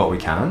doing what we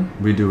can.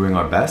 We're doing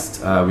our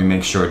best. We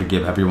make sure to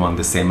give everyone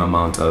the same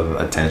amount of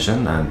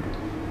attention and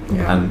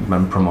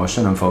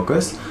promotion and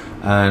focus,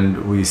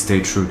 and we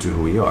stay true to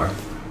who we are.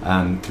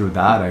 And through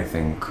that, I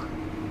think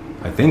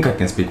I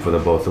can speak for the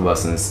both of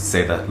us and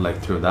say that, like,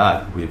 through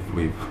that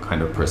we've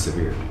kind of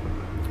persevered.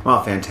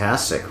 Wow,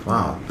 fantastic!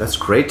 Wow, that's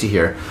great to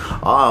hear.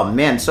 Oh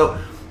man, so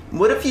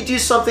what if you do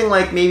something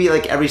like maybe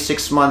like every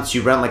 6 months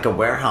you rent like a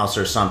warehouse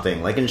or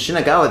something? Like in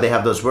Shinagawa, they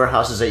have those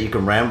warehouses that you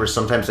can rent where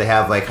sometimes they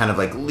have like kind of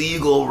like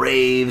legal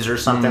raves or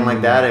something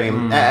like that. I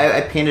mean,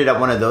 I painted at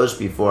one of those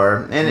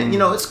before, and you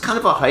know, it's kind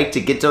of a hike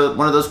to get to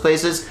one of those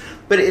places,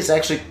 but it's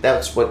actually,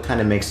 that's what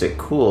kind of makes it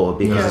cool,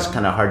 because it's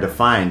kind of hard to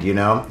find, you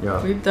know?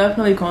 Yeah. We've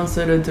definitely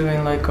considered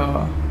doing like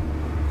a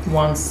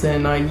once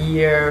in a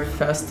year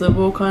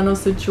festival kind of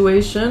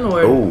situation,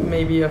 or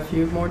maybe a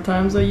few more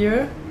times a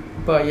year.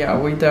 But yeah,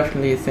 we're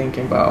definitely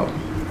thinking about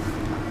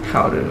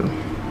how to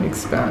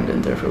expand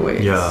in different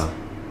ways. Yeah.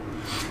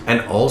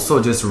 And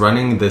also just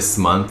running this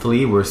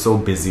monthly, we're so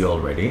busy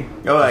already.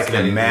 Oh, I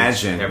can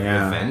imagine. Every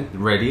event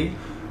ready,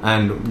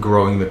 and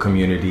growing the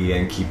community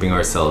and keeping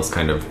ourselves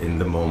kind of in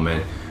the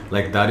moment.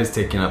 Like, that is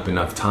taking up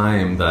enough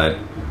time that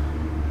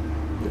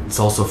it's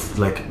also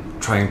like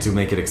trying to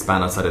make it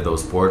expand outside of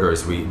those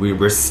borders.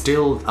 We're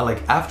still,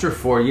 like, after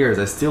 4 years,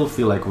 I still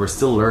feel like we're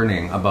still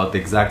learning about the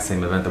exact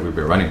same event that we've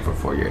been running for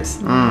 4 years.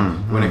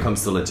 When it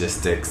comes to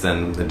logistics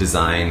and the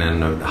design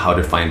and how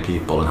to find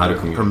people and how to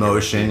communicate.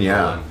 Promotion,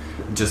 and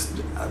just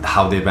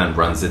how the event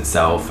runs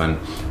itself. And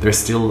there's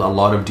still a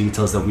lot of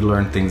details that we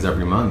learn things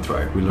every month,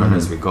 right? We learn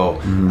as we go.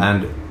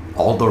 And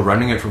although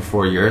running it for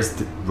 4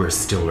 years, we're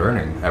still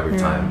learning every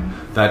time.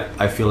 That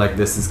I feel like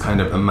this is kind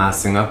of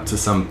amassing up to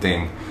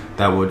something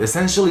that would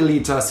essentially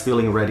lead to us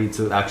feeling ready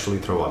to actually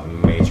throw a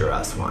major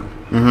ass one.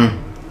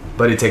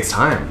 But it takes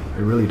time.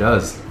 It really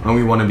does. And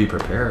we want to be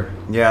prepared.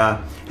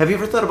 Yeah. Have you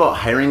ever thought about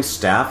hiring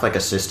staff, like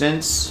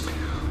assistants?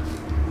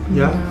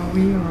 Yeah. Yeah,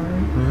 we are.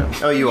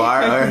 Oh, you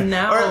are?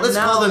 Now, or let's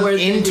call them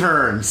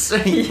interns.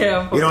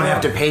 Yeah. You don't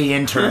have to pay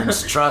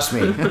interns, trust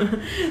me.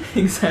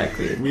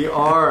 Exactly. We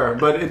are,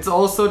 but it's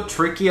also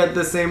tricky at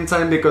the same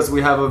time because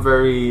we have a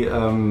very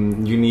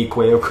unique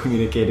way of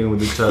communicating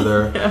with each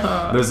other.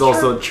 There's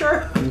also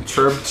chirp.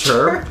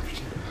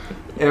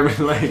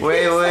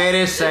 Wait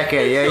a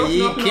second. Yeah,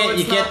 you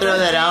can't throw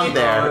that out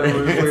there.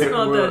 It's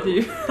not that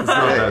deep.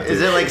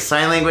 Is it like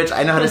sign language?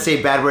 I know how to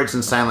say bad words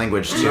in sign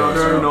language too. No,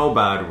 there are no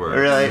bad words.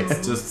 Really?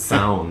 It's just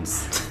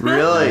sounds.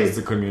 Really?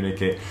 To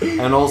communicate.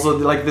 And also,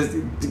 like, this,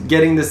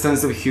 getting the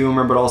sense of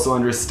humor, but also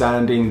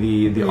understanding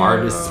the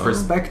artist's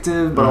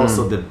perspective, but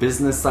also the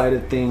business side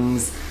of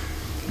things.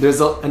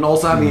 And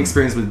also having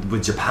experience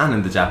with Japan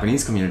and the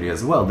Japanese community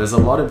as well. There's a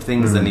lot of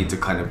things that need to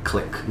kind of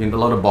click. You know, a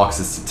lot of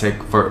boxes to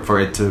tick for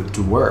it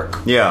to work.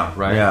 Yeah.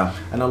 Right? Yeah.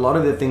 And a lot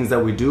of the things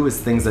that we do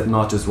is things that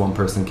not just one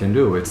person can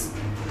do. It's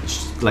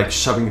like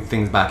shoving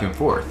things back and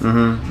forth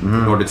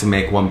in order to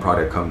make one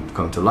product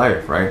come to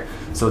life, right?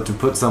 So to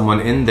put someone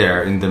in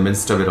there in the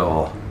midst of it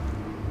all,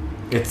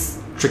 it's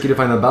tricky to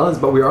find the balance,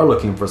 but we are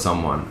looking for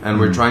someone. And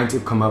we're trying to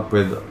come up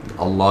with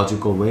a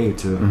logical way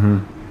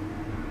to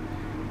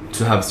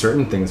to have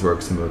certain things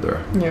work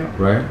smoother. Yeah.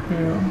 Right?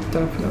 Yeah,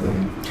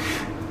 definitely.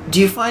 Do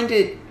you find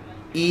it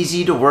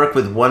easy to work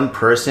with one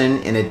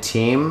person in a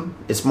team?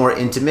 It's more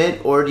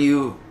intimate, or do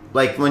you,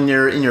 like when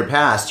you're in your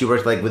past, you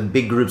worked like with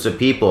big groups of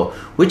people?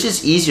 Which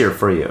is easier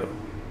for you?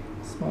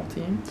 Small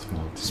team.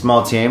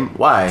 Small team?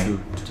 Why?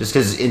 Just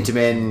because it's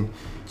intimate and,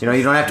 you know,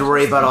 you don't have to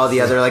worry about all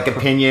the other like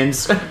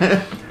opinions.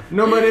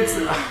 No, but it's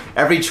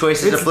every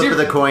choice is a flip of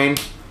the coin.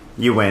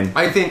 You win.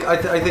 I think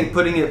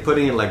putting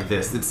it like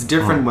this, it's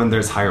different when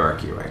there's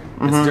hierarchy, right?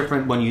 It's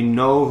different when you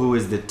know who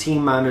is the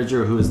team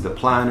manager, who is the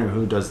planner,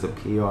 who does the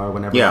PR,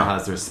 when everyone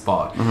has their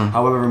spot.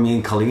 However, me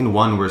and Colleen,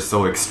 we're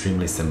so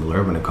extremely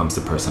similar when it comes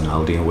to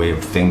personality and way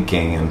of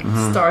thinking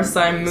and star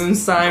sign, moon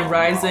sign,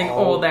 rising,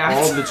 all that.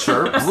 All the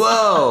chirps.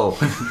 Whoa!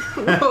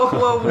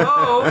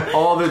 Whoa!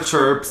 All the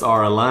chirps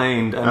are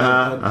aligned,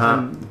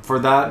 and for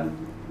that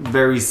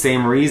very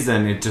same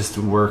reason, it just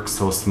works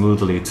so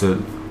smoothly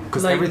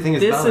because like, everything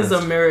is this balanced.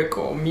 is a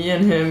miracle. Me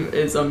and him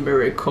is a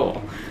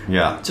miracle.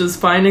 Yeah. Just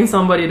finding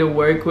somebody to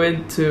work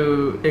with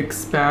to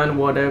expand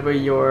whatever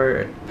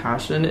your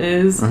passion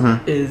is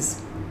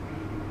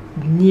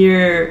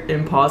near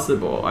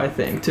impossible, I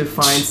think, to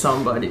find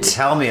somebody.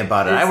 Tell me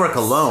about it. I work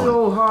alone.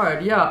 So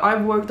hard. Yeah,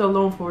 I've worked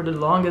alone for the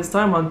longest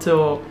time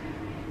until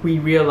we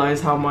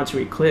realized how much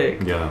we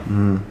click. Yeah.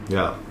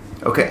 Yeah.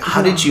 Okay,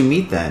 how did you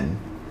meet then?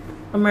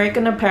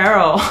 American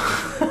Apparel.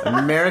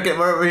 American,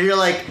 where you're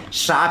like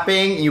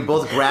shopping, and you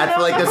both grab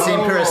for like the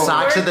same pair of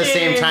socks at the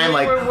same time.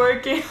 Like, we're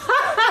working.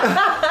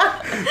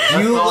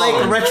 you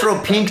like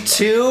retro pink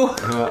too?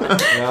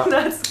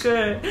 That's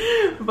good.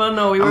 But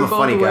no, we were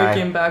both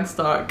working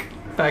Backstock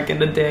back in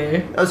the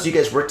day. Oh, so you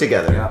guys work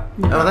together? Yeah.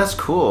 Oh, that's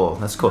cool.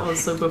 That's cool. That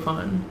was super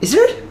fun. Is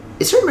there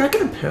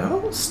American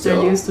Apparel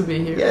still? There used to be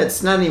here. Yeah,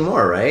 it's not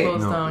anymore, right?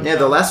 Closed down, yeah,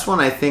 the last one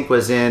I think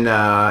was in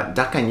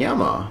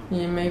Dakanyama.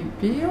 Yeah,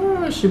 maybe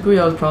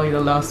Shibuya was probably the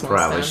last one.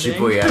 Probably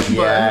standing. Shibuya,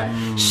 yeah.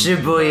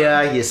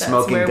 Shibuya, you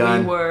smoking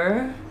that's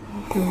where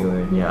gun. We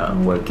were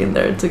working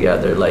there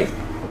together like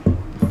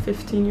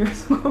 15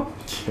 years ago.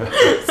 Yeah,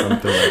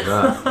 something like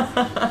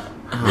that.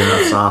 Oh,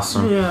 that's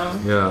awesome.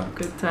 Yeah.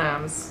 Good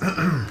times.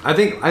 I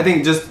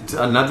think just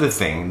another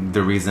thing,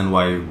 the reason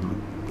why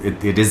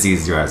it is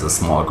easier as a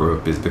small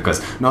group is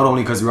because not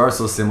only because we are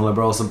so similar,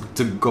 but also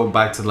to go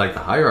back to like the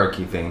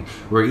hierarchy thing,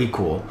 we're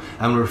equal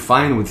and we're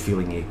fine with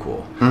feeling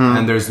equal.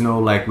 And there's no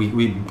like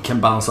we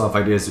can bounce off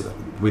ideas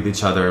with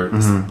each other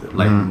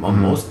on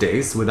most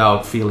days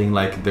without feeling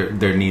like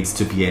there needs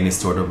to be any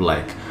sort of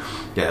like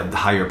the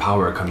higher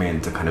power come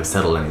in to kind of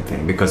settle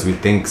anything because we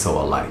think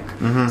so alike.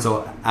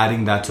 So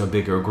adding that to a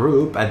bigger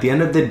group, at the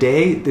end of the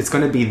day, it's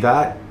going to be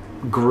that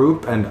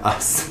group and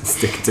us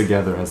stick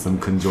together as some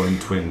conjoined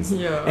twins.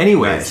 Yeah.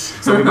 Anyways,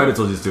 so we might as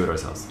well just do it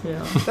ourselves.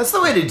 Yeah. That's the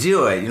way to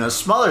do it. You know,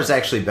 smaller is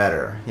actually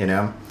better. You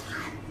know.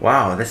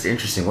 Wow, that's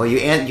interesting. Well, you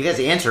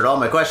guys answered all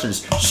my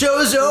questions.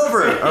 Show's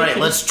over. All right,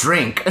 let's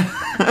drink.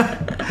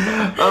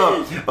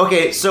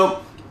 Okay,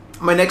 so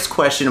my next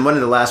question, and one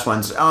of the last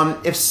ones.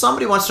 If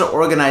somebody wants to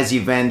organize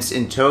events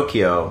in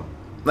Tokyo,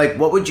 like,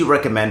 what would you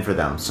recommend for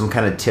them? Some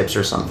kind of tips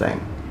or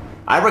something?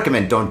 I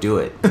recommend don't do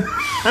it.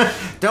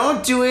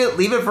 Don't do it.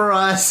 Leave it for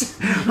us.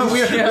 We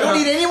don't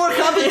need any more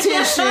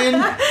competition.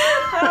 Oh,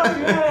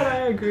 God,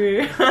 I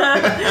agree.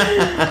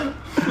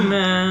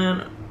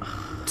 Man.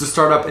 To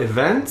start up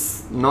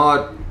events,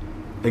 not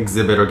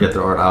exhibit or get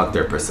their art out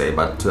there per se,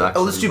 but to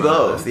actually Let's do run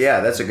both. events.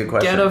 Yeah, that's a good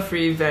question. Get a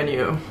free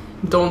venue.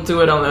 Don't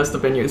do it unless the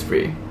venue is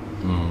free.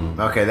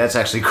 Okay, that's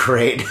actually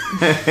great.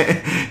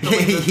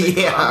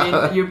 Yeah.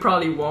 I mean, you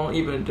probably won't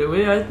even do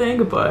it, I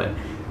think, but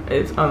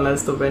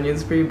unless the venue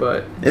is free,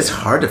 but It's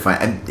hard to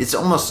find. It's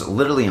almost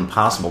literally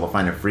impossible to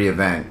find a free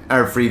event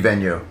or a free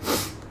venue.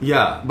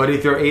 Yeah, but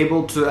if you're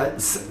able to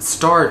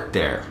start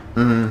there,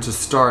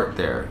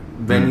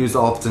 venues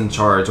often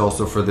charge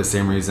also for the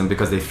same reason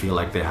because they feel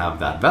like they have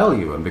that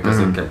value and because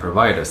they can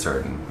provide a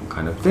certain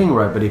kind of thing,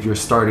 right? But if you're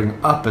starting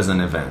up as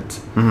an event,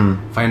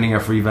 finding a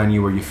free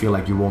venue where you feel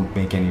like you won't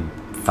make any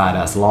fat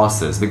ass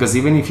losses, because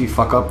even if you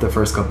fuck up the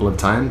first couple of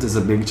times, there's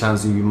a big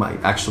chance that you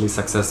might actually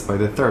success by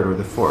the third or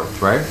the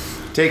fourth, right?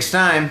 Takes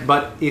time.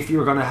 But if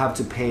you're gonna have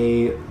to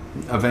pay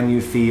a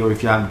venue fee, or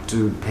if you have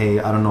to pay,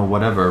 I don't know,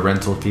 whatever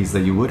rental fees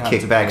that you would have to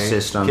Kickback pay,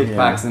 system,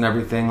 kickbacks and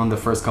everything on the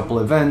first couple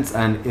events,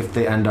 and if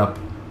they end up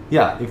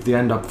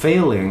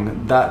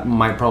failing, that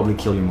might probably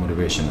kill your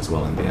motivation as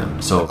well in the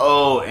end.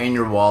 So and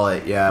your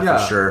wallet,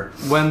 for sure.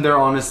 When there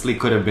honestly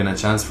could have been a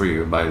chance for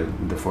you by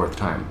the fourth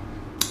time.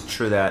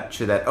 True that.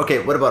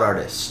 Okay, what about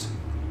artists?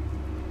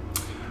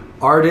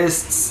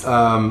 Artists,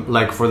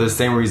 like for the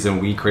same reason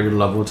we created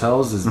Love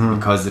Hotels, is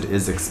because it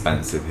is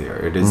expensive here.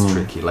 It is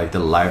tricky. Like the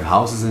live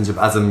houses in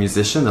Japan, as a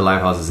musician, the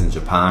live houses in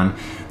Japan,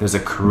 there's a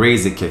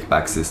crazy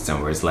kickback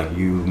system where it's like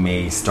you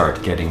may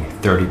start getting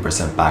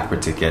 30% back per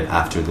ticket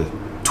after the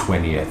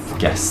 20th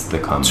guest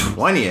that comes.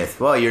 20th?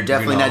 Well, you're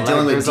definitely not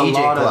dealing with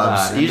DJ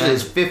clubs. Usually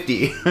it's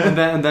 50.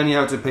 and then you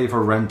have to pay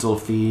for rental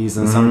fees,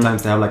 and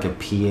sometimes they have like a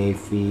PA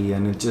fee,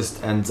 and it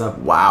just ends up...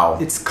 Wow.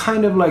 It's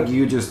kind of like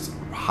you just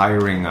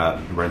hiring a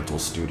rental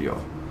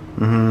studio.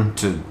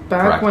 to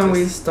Back when we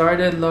practice.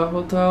 started Love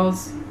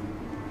Hotels,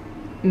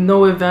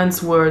 no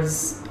events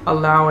was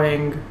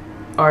allowing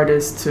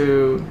artists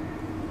to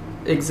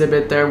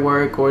exhibit their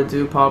work or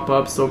do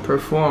pop-ups or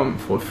perform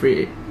for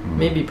free.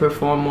 Maybe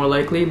perform more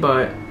likely,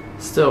 but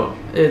still,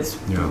 it's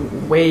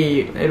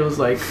it was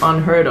like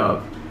unheard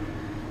of.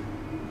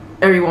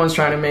 Everyone's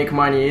trying to make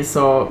money,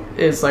 so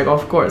it's like,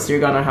 of course, you're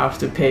gonna have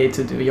to pay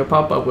to do your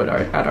pop-up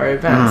at our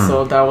event.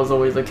 So that was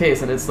always the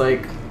case, and it's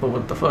like, but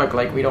what the fuck?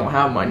 Like, we don't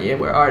have money.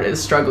 We're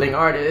artists, struggling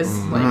artists.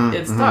 Like,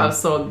 it's tough.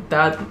 So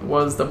that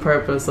was the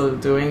purpose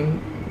of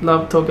doing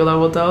Tokyo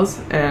Love Hotels,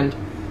 and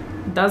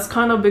that's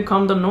kind of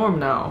become the norm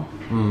now.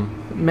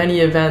 Many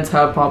events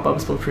have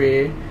pop-ups for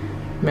free,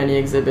 many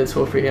exhibits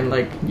for free, and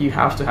like, you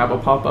have to have a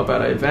pop-up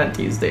at an event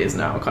these days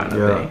now, kind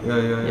of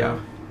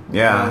thing.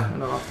 Yeah.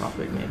 And off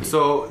topic, maybe.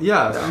 So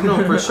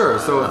no, for sure.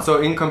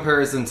 So in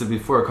comparison to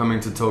before,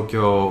 coming to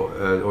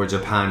Tokyo or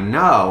Japan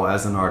now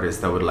as an artist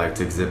that would like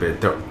to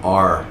exhibit, there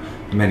are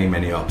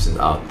many options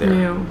out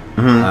there.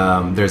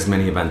 There's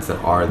many events that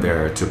are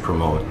there to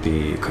promote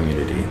the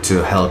community,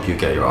 to help you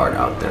get your art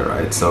out there,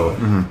 right? So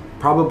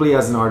probably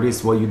as an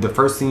artist, the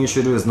first thing you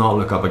should do is not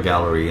look up a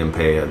gallery and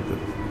pay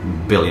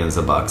billions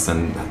of bucks,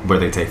 and where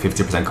they take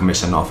 50%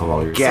 commission off of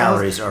all your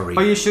Galleries sales. are real.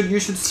 But you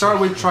should start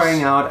with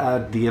trying out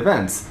at the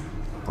events.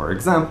 For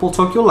example,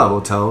 Tokyo Love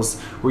Hotels,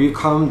 where you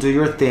come, do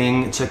your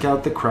thing, check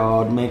out the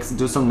crowd,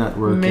 do some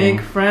networking.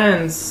 Make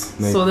friends,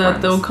 so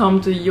that they'll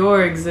come to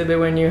your exhibit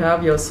when you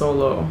have your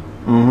solo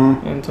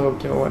in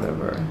Tokyo,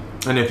 whatever.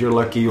 And if you're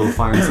lucky, you'll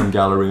find some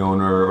gallery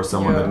owner or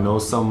someone that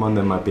knows someone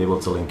that might be able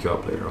to link you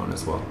up later on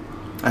as well.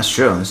 That's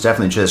true. That's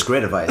definitely true. That's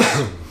great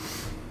advice.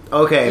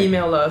 Okay.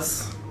 Email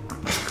us.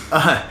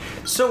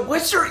 So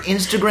what's your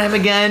Instagram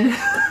again?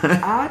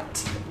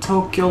 At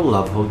Tokyo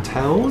Love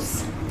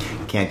Hotels.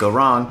 Can't go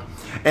wrong.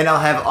 And I'll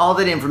have all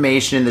that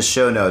information in the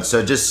show notes,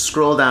 so just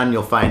scroll down and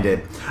you'll find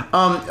it.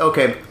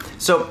 Okay,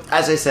 so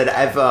as I said,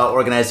 I've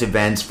organized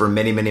events for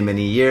many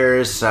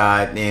years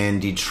in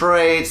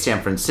Detroit,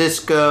 San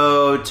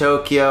Francisco,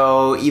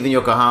 Tokyo, even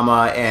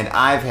Yokohama, and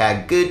I've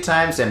had good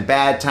times and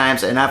bad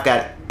times, and I've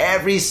got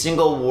every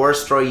single war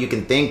story you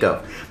can think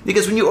of.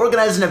 Because when you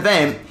organize an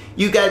event,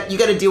 you got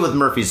to deal with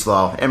Murphy's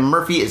Law, and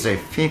Murphy is a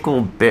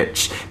fickle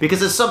bitch.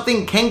 Because if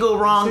something can go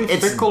wrong,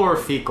 it's fickle or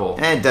fecal.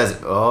 It does.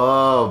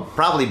 Oh,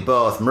 probably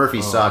both.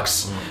 Murphy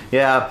sucks.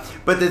 Yeah,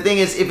 but the thing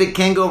is, if it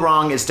can go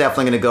wrong, it's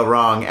definitely going to go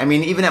wrong. I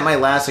mean, even at my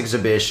last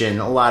exhibition,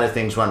 a lot of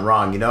things went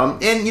wrong,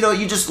 and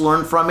you just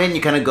learn from it, and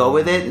you kind of go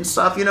with it and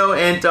stuff,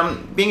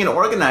 and being an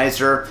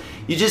organizer,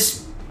 you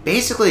just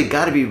basically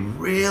got to be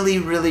really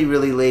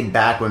laid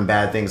back when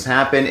bad things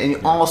happen,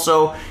 and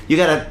also you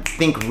got to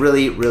think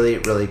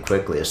really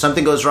quickly. If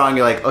something goes wrong,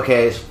 you're like,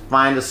 okay,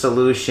 find a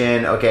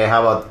solution. Okay,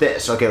 how about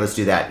this? Okay, let's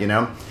do that.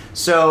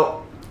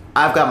 So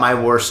I've got my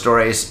war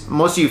stories.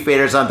 Most of you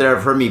faders out there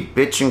have heard me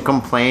bitch and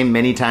complain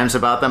many times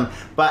about them,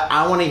 but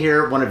I want to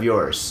hear one of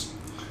yours.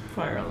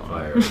 Fire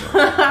alarm.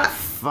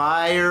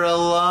 Fire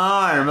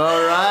alarm.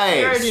 All right.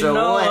 You already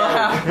know what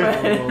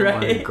happened, right? Oh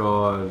my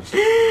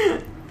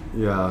god.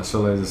 Yeah,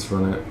 shall I just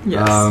run it?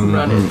 Yes,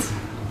 run it.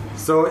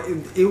 So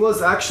it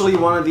was actually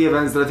one of the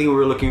events that I think we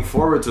were looking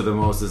forward to the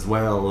most as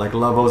well. Like,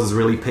 Lavos is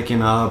really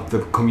picking up. The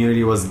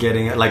community was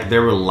getting it. Like,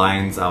 there were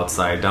lines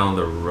outside down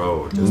the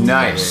road. Just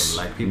nice.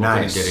 Like, people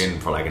couldn't get in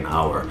for like an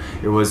hour.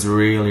 It was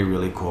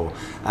really cool.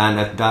 And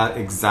at that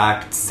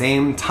exact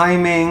same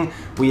timing,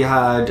 we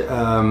had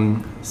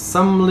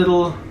some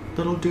little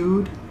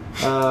dude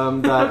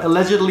that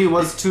allegedly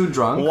was too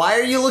drunk. Why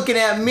are you looking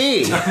at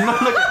me? I'm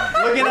not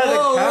looking at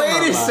the camera.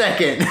 Wait a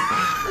second.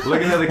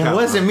 Looking at the camera. It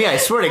wasn't me, I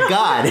swear to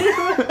God.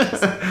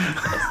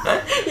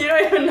 You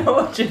don't even know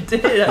what you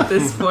did at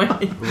this point.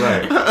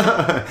 Right.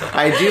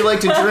 I do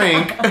like to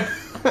drink.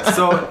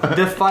 So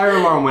the fire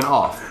alarm went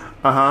off.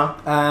 Uh-huh.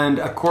 And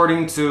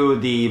according to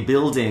the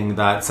building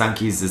that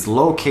Sanke's is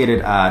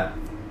located at,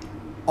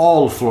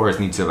 all floors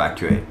need to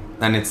evacuate.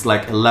 And it's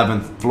like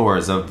 11th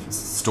floors of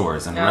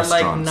stores and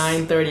restaurants. At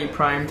like 9:30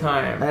 prime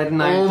time. At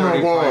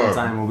 9:30 prime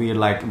time,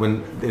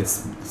 when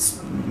it's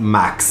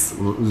max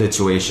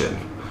lituation.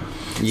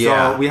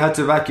 Yeah. So we had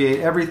to evacuate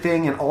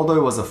everything, and although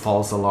it was a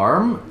false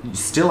alarm, you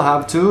still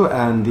have to.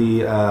 And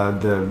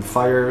the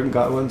fire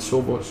got one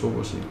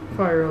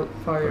Fire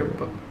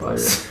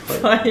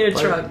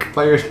truck.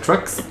 Fire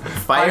trucks.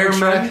 Fire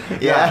truck?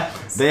 Yeah.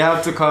 They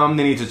have to come,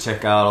 they need to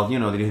check out, they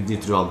need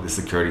to do all the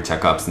security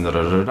checkups and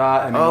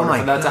da-da-da-da. And in order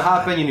for that to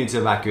happen, you need to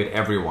evacuate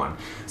everyone.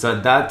 So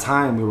at that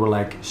time, we were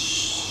like,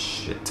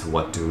 shit,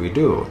 what do we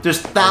do? There's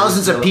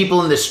thousands of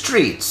people in the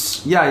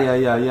streets.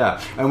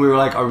 Yeah. And we were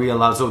like, are we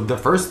allowed? So the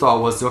first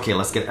thought was, okay,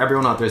 let's get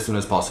everyone out there as soon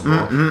as possible.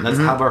 Let's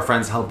have our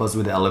friends help us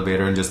with the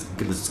elevator and just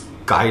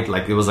guide,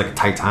 like it was like a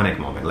Titanic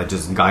moment, like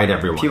just guide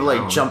everyone. People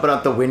like jumping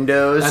out the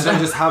windows. And then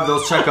just have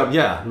those checkup,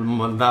 that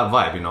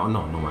vibe, No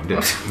one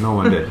did. No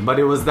one did. But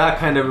it was that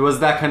kind of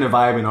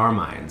vibe in our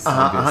minds.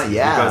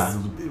 Because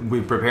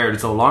we prepared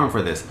so long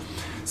for this.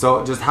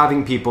 So just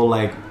having people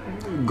like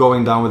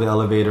going down with the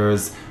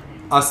elevators,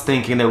 us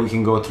thinking that we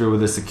can go through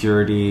with the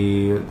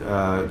security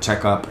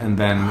checkup and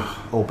then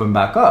open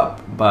back up,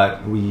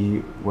 but we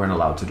weren't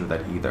allowed to do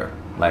that either.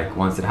 Like,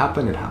 once it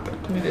happened, it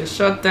happened. We just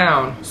shut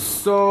down.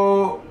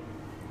 So,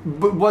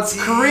 but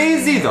what's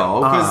crazy though,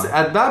 because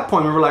at that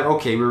point we were like,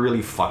 okay, we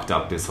really fucked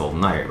up this whole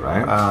night,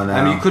 right? Oh, no.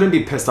 And you couldn't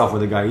be pissed off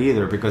with the guy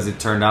either, because it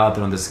turned out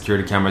that on the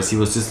security cameras he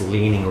was just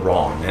leaning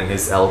wrong, and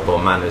his elbow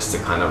managed to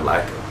kind of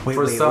like,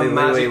 for some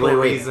magical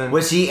reason.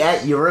 Was he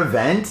at your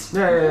event?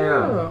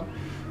 Yeah.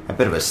 A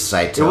bit of a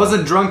Saito. It was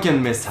a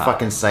drunken mishap.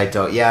 Fucking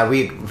Saito. Yeah,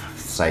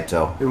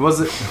 Saito. It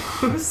was a...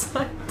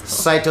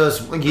 Saito's,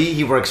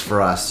 he works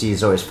for us.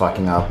 He's always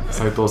fucking up.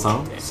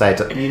 Saito-san?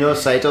 Saito. You know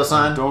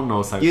Saito-san? I don't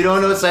know Saito-san. You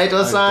don't know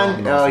Saito-san? I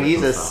don't know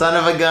He's a Saito-san. son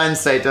of a gun,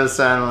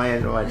 Saito-san.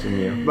 I'm watching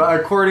you. But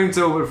according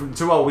to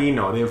what we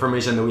know, the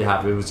information that we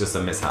have, it was just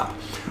a mishap.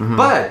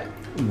 But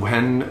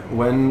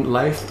when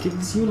life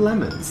gives you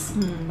lemons,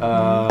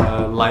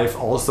 life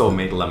also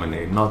made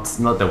lemonade. Not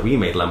that we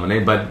made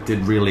lemonade, but it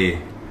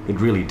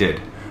really did.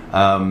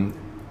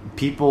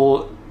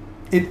 People,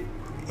 it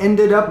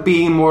ended up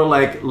being more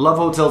like Love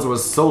Hotels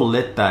was so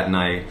lit that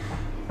night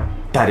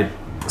that it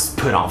was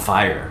put on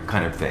fire,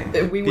 kind of thing.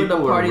 We were the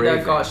People party that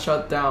raving. got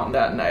shut down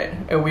that night,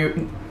 and we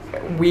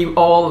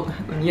all,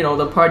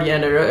 the party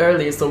ended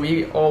early, so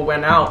we all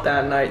went out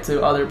that night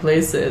to other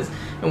places.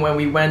 And when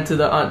we went to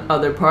the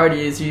other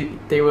parties,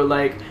 they were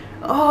like,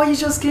 "Oh, you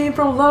just came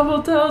from Love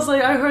Hotels?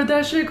 Like, I heard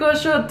that shit got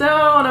shut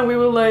down," and we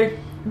were like,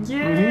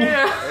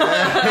 "Yeah."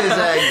 Is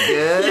that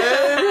good?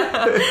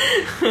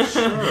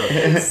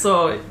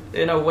 So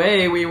in a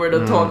way, we were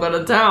the talk of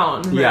the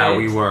town. Yeah, right?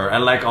 we were.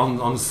 And like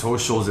on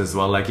socials as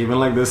well, like even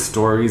like the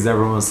stories,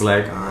 everyone's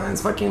like,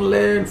 it's fucking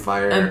lit,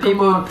 fire. And come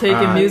people on.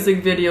 taking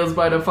music videos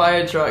by the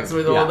fire trucks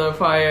with all Yeah. the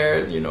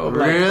fire, like,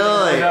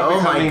 Really? Yeah,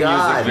 Oh my becoming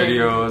god. music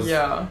videos.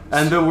 Yeah.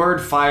 And the word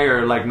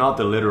fire, like not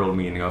the literal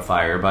meaning of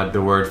fire, but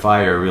the word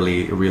fire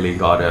really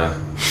got a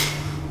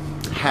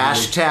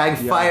Hashtag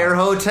Fire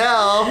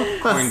Hotel.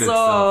 coined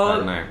itself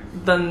that night.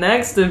 The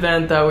next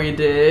event that we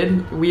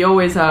did, we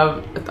always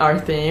have our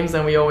themes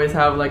and we always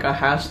have like a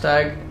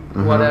hashtag,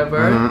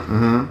 whatever.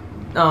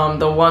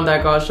 The one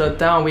that got shut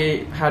down,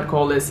 we had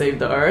called it Save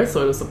the Earth,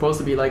 so it was supposed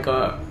to be like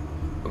a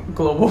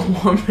global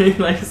warming,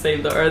 like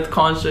Save the Earth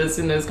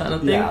consciousness kind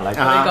of thing. Yeah, like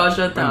But it got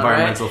shut down,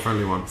 environmental right?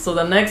 friendly one. So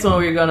the next one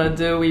we're gonna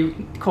do, we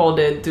called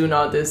it Do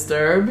Not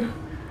Disturb.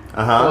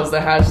 That was the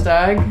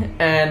hashtag,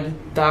 and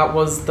that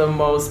was the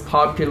most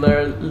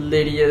popular,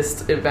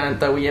 littiest event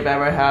that we have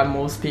ever had.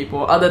 Most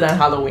people, other than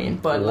Halloween,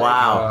 but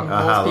Wow.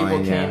 most Halloween,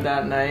 people came yeah.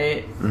 that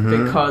night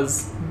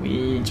because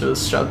we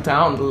just shut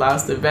down the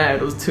last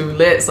event. It was too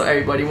lit, so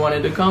everybody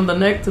wanted to come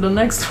to the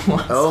next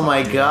one. Oh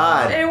my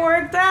god. It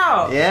worked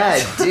out. Yeah,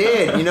 it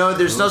did.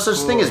 There's no such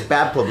thing as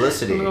bad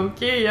publicity.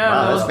 Okay, yeah,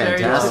 Wow, that that's was very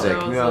fantastic.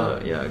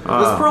 good. Yeah. Good.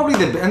 That's probably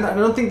and I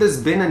don't think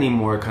there's been any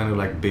more kind of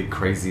like big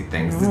crazy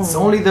things. It's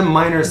only the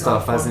minor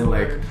stuff, as in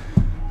like,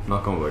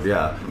 knock on wood,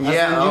 yeah. As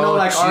Yeah, in,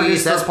 like geez,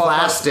 artists that's that pop up-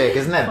 plastic.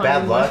 Isn't that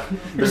bad luck?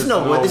 There's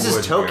no wood. This is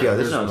wood Tokyo. here.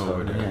 There's no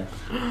wood wood. here.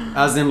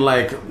 As in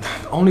like,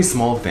 only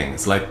small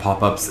things like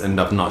pop-ups end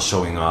up not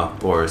showing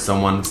up, or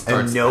someone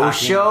starts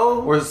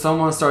no-show? or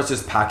someone starts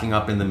just packing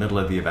up in the middle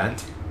of the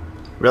event.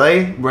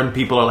 Really? When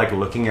people are like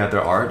looking at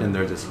their art and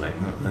they're just like,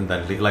 and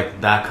then like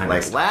that kind of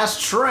Like stuff.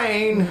 last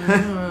train.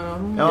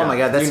 Oh my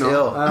god, that's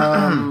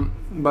ill.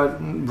 But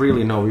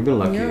really, no, we've been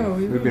lucky. Yeah,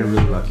 we've been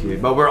really lucky.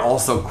 But we're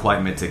also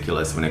quite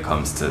meticulous when it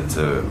comes to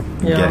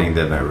getting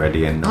the event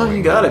ready and Oh, knowing you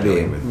what gotta we're be.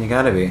 dealing with. You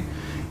gotta be.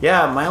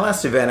 Yeah, my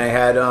last event I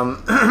had,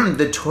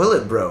 the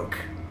toilet broke.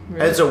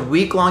 It's a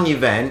week-long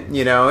event,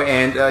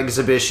 and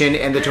exhibition,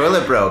 and the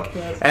toilet broke.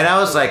 And I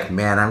was like,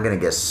 man, I'm gonna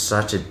get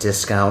such a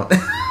discount.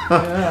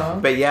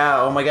 But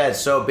yeah, oh my god.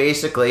 So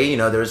basically,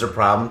 there was a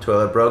problem,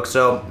 toilet broke.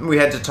 So we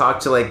had to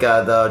talk to like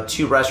the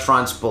 2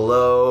 restaurants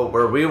below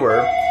where we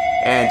were.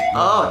 And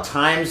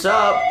time's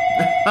up.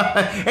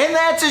 And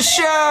that's a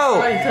show!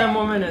 Right, 10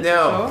 more minutes.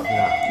 No. So.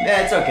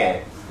 That's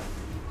okay.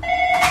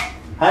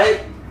 Hi.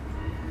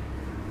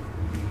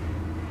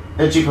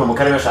 10分もか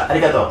かりました。あ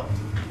りがとう。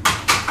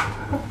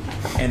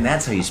And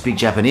that's how you speak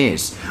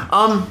Japanese.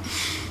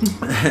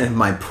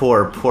 My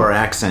poor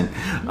accent.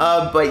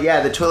 But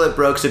yeah, the toilet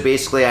broke, so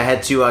basically I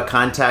had to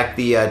contact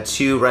the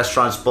 2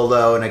 restaurants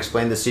below and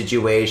explain the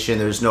situation.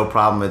 There's no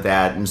problem with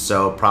that, and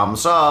so problem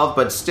solved.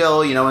 But still,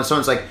 when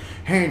someone's like,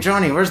 "Hey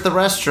Johnny, where's the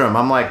restroom?"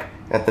 I'm like,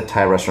 "At the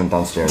Thai restaurant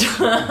downstairs."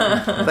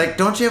 Like,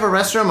 "Don't you have a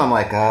restroom?" I'm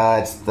like,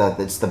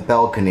 it's the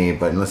balcony,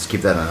 but let's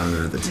keep that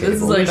under the table.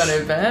 This is like an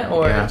event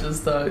or Yeah.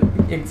 just an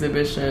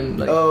exhibition?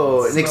 Like,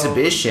 An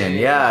exhibition,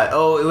 yeah.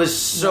 Oh, it was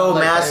so Not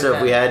like an massive.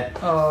 event. We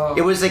had,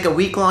 it was like a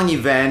week-long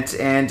event,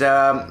 and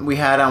we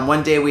had on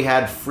one day we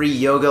had free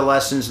yoga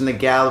lessons in the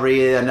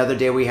gallery. Another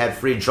day we had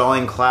free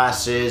drawing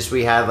classes.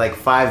 We had like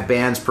 5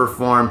 bands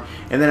perform,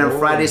 and then on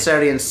Friday,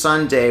 Saturday, and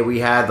Sunday we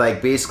had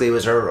like basically it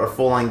was our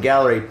full-on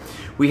gallery.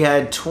 We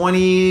had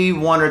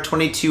 21 or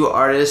 22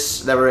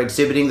 artists that were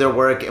exhibiting their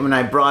work, and when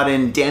I brought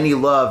in Danny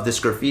Love, this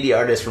graffiti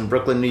artist from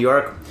Brooklyn, New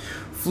York,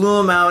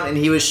 flew him out, and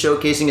he was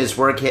showcasing his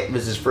work. It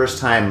was his first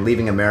time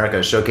leaving America,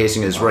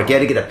 showcasing his work. He had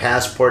to get a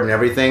passport and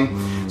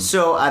everything.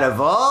 So out of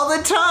all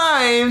the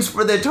times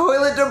for the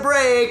toilet to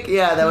break,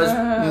 that was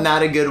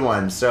not a good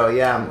one. So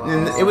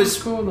and it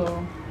was cool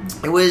though.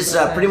 It was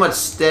pretty much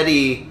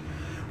steady.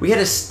 We had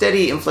a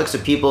steady influx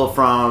of people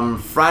from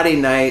Friday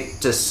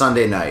night to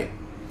Sunday night.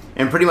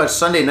 And pretty much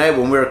Sunday night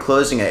when we were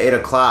closing at 8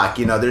 o'clock,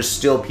 there's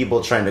still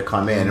people trying to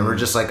come in. And we're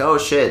just like, oh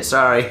shit,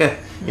 sorry.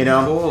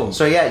 Cool.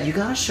 So you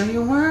gotta show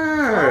your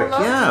work.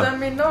 Let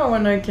me know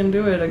when I can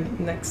do it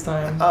next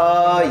time.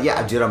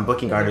 Dude, I'm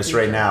booking artists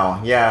right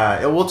now.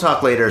 Yeah, we'll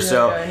talk later.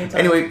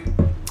 Anyway,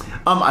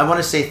 I want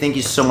to say thank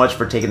you so much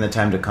for taking the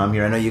time to come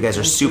here. I know you guys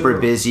are super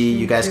busy.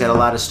 You guys got a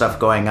lot of stuff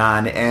going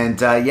on. And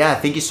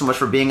thank you so much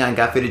for being on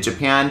Got Faded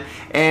Japan.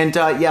 And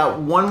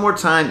one more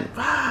time,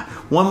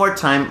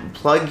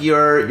 plug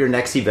your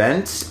next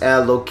event,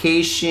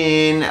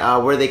 location,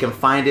 where they can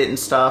find it and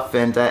stuff,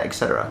 and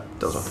etc.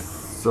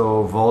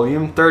 So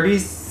volume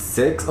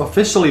 36,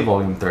 officially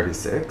volume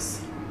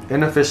 36,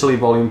 unofficially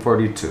volume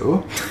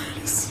 42.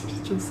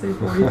 Just say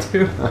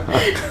 42.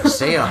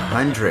 Say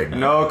 100.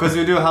 No, because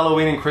we do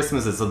Halloween and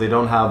Christmases, so they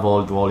don't have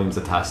all the volumes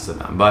attached to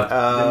them. But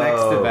the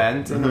next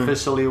event,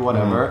 unofficially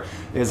whatever,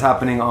 is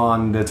happening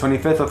on the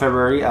 25th of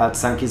February at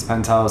Sanki's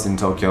Penthouse in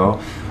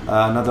Tokyo.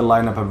 Another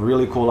lineup of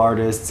really cool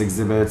artists,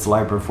 exhibits,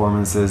 live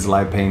performances,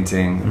 live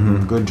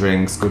painting, good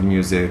drinks, good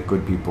music,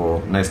 good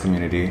people, nice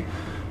community.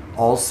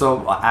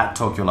 Also at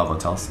Tokyo Love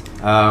Hotels.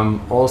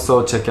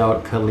 Also check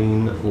out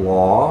Colleen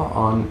Law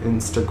on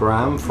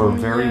Instagram for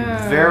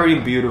very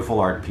beautiful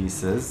art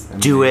pieces.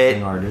 Do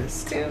it.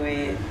 Artists. Do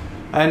it.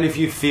 And if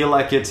you feel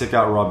like it, check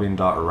out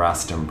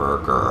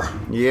Robin.Rastenberger.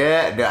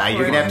 Yeah,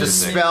 you're gonna have to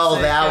spell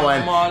that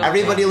one.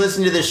 Everybody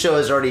listening to this show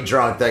is already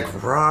drunk. Like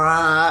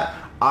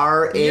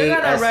R-A-S. You're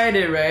gonna write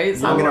it, right?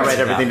 I'm gonna write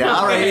everything down.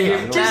 All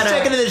right, just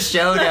check into the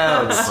show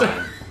notes.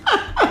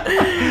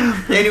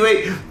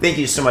 Anyway, thank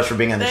you so much for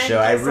being on the show.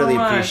 I really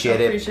appreciate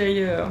it. I appreciate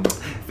you.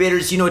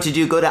 Faders, you know what to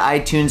do. Go to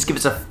iTunes, give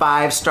us a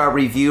 5-star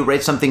review,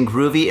 write something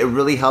groovy. It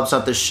really helps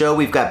out the show.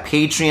 We've got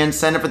Patreon.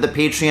 Sign up for the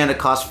Patreon. It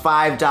costs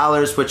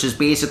 $5, which is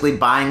basically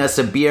buying us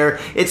a beer.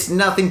 It's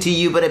nothing to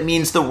you, but it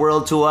means the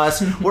world to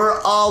us. We're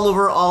all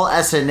over all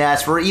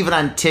SNS. We're even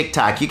on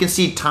TikTok. You can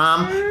see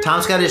Tom.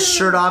 Tom's got his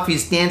shirt off.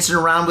 He's dancing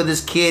around with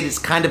his kid. It's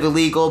kind of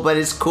illegal, but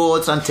it's cool.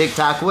 It's on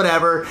TikTok,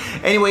 whatever.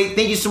 Anyway,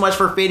 thank you so much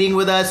for fading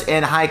with us,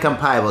 and hi,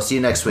 Kampai. We'll see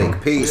you next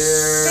week.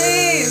 Peace.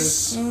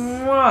 Peace.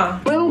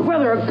 Mwah. My own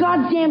brother, a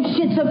goddamn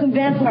shit-sucking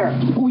vampire.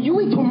 Oh, you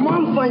wait till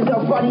Mom finds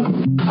out, buddy.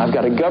 I've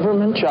got a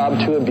government job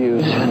to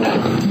abuse and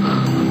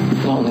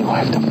a lonely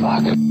wife to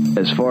fuck.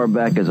 As far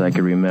back as I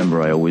can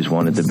remember, I always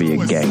wanted to be a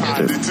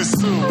gangster.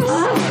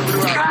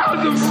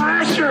 God, the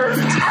pressure!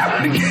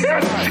 I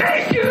can't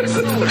take it!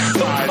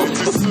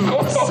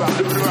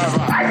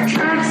 I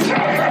can't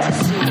take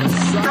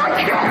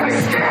it! I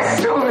can't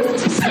stand to it!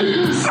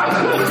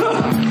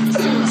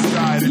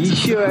 You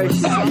sure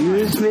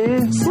excuse me?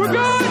 We're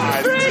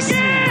going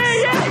drinking!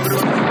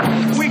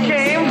 We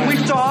came, we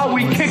saw,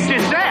 we kicked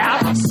his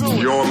ass!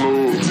 Your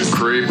move,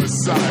 creep.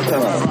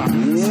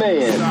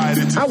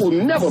 Man, I will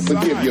never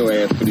forgive your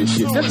ass for this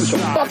shit. This is some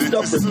fucked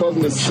up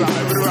repugnant shit.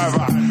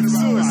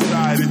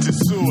 Suicide, it's a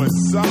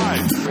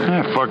suicide.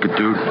 Fuck it,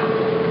 dude.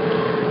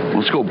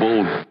 Let's go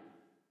bold.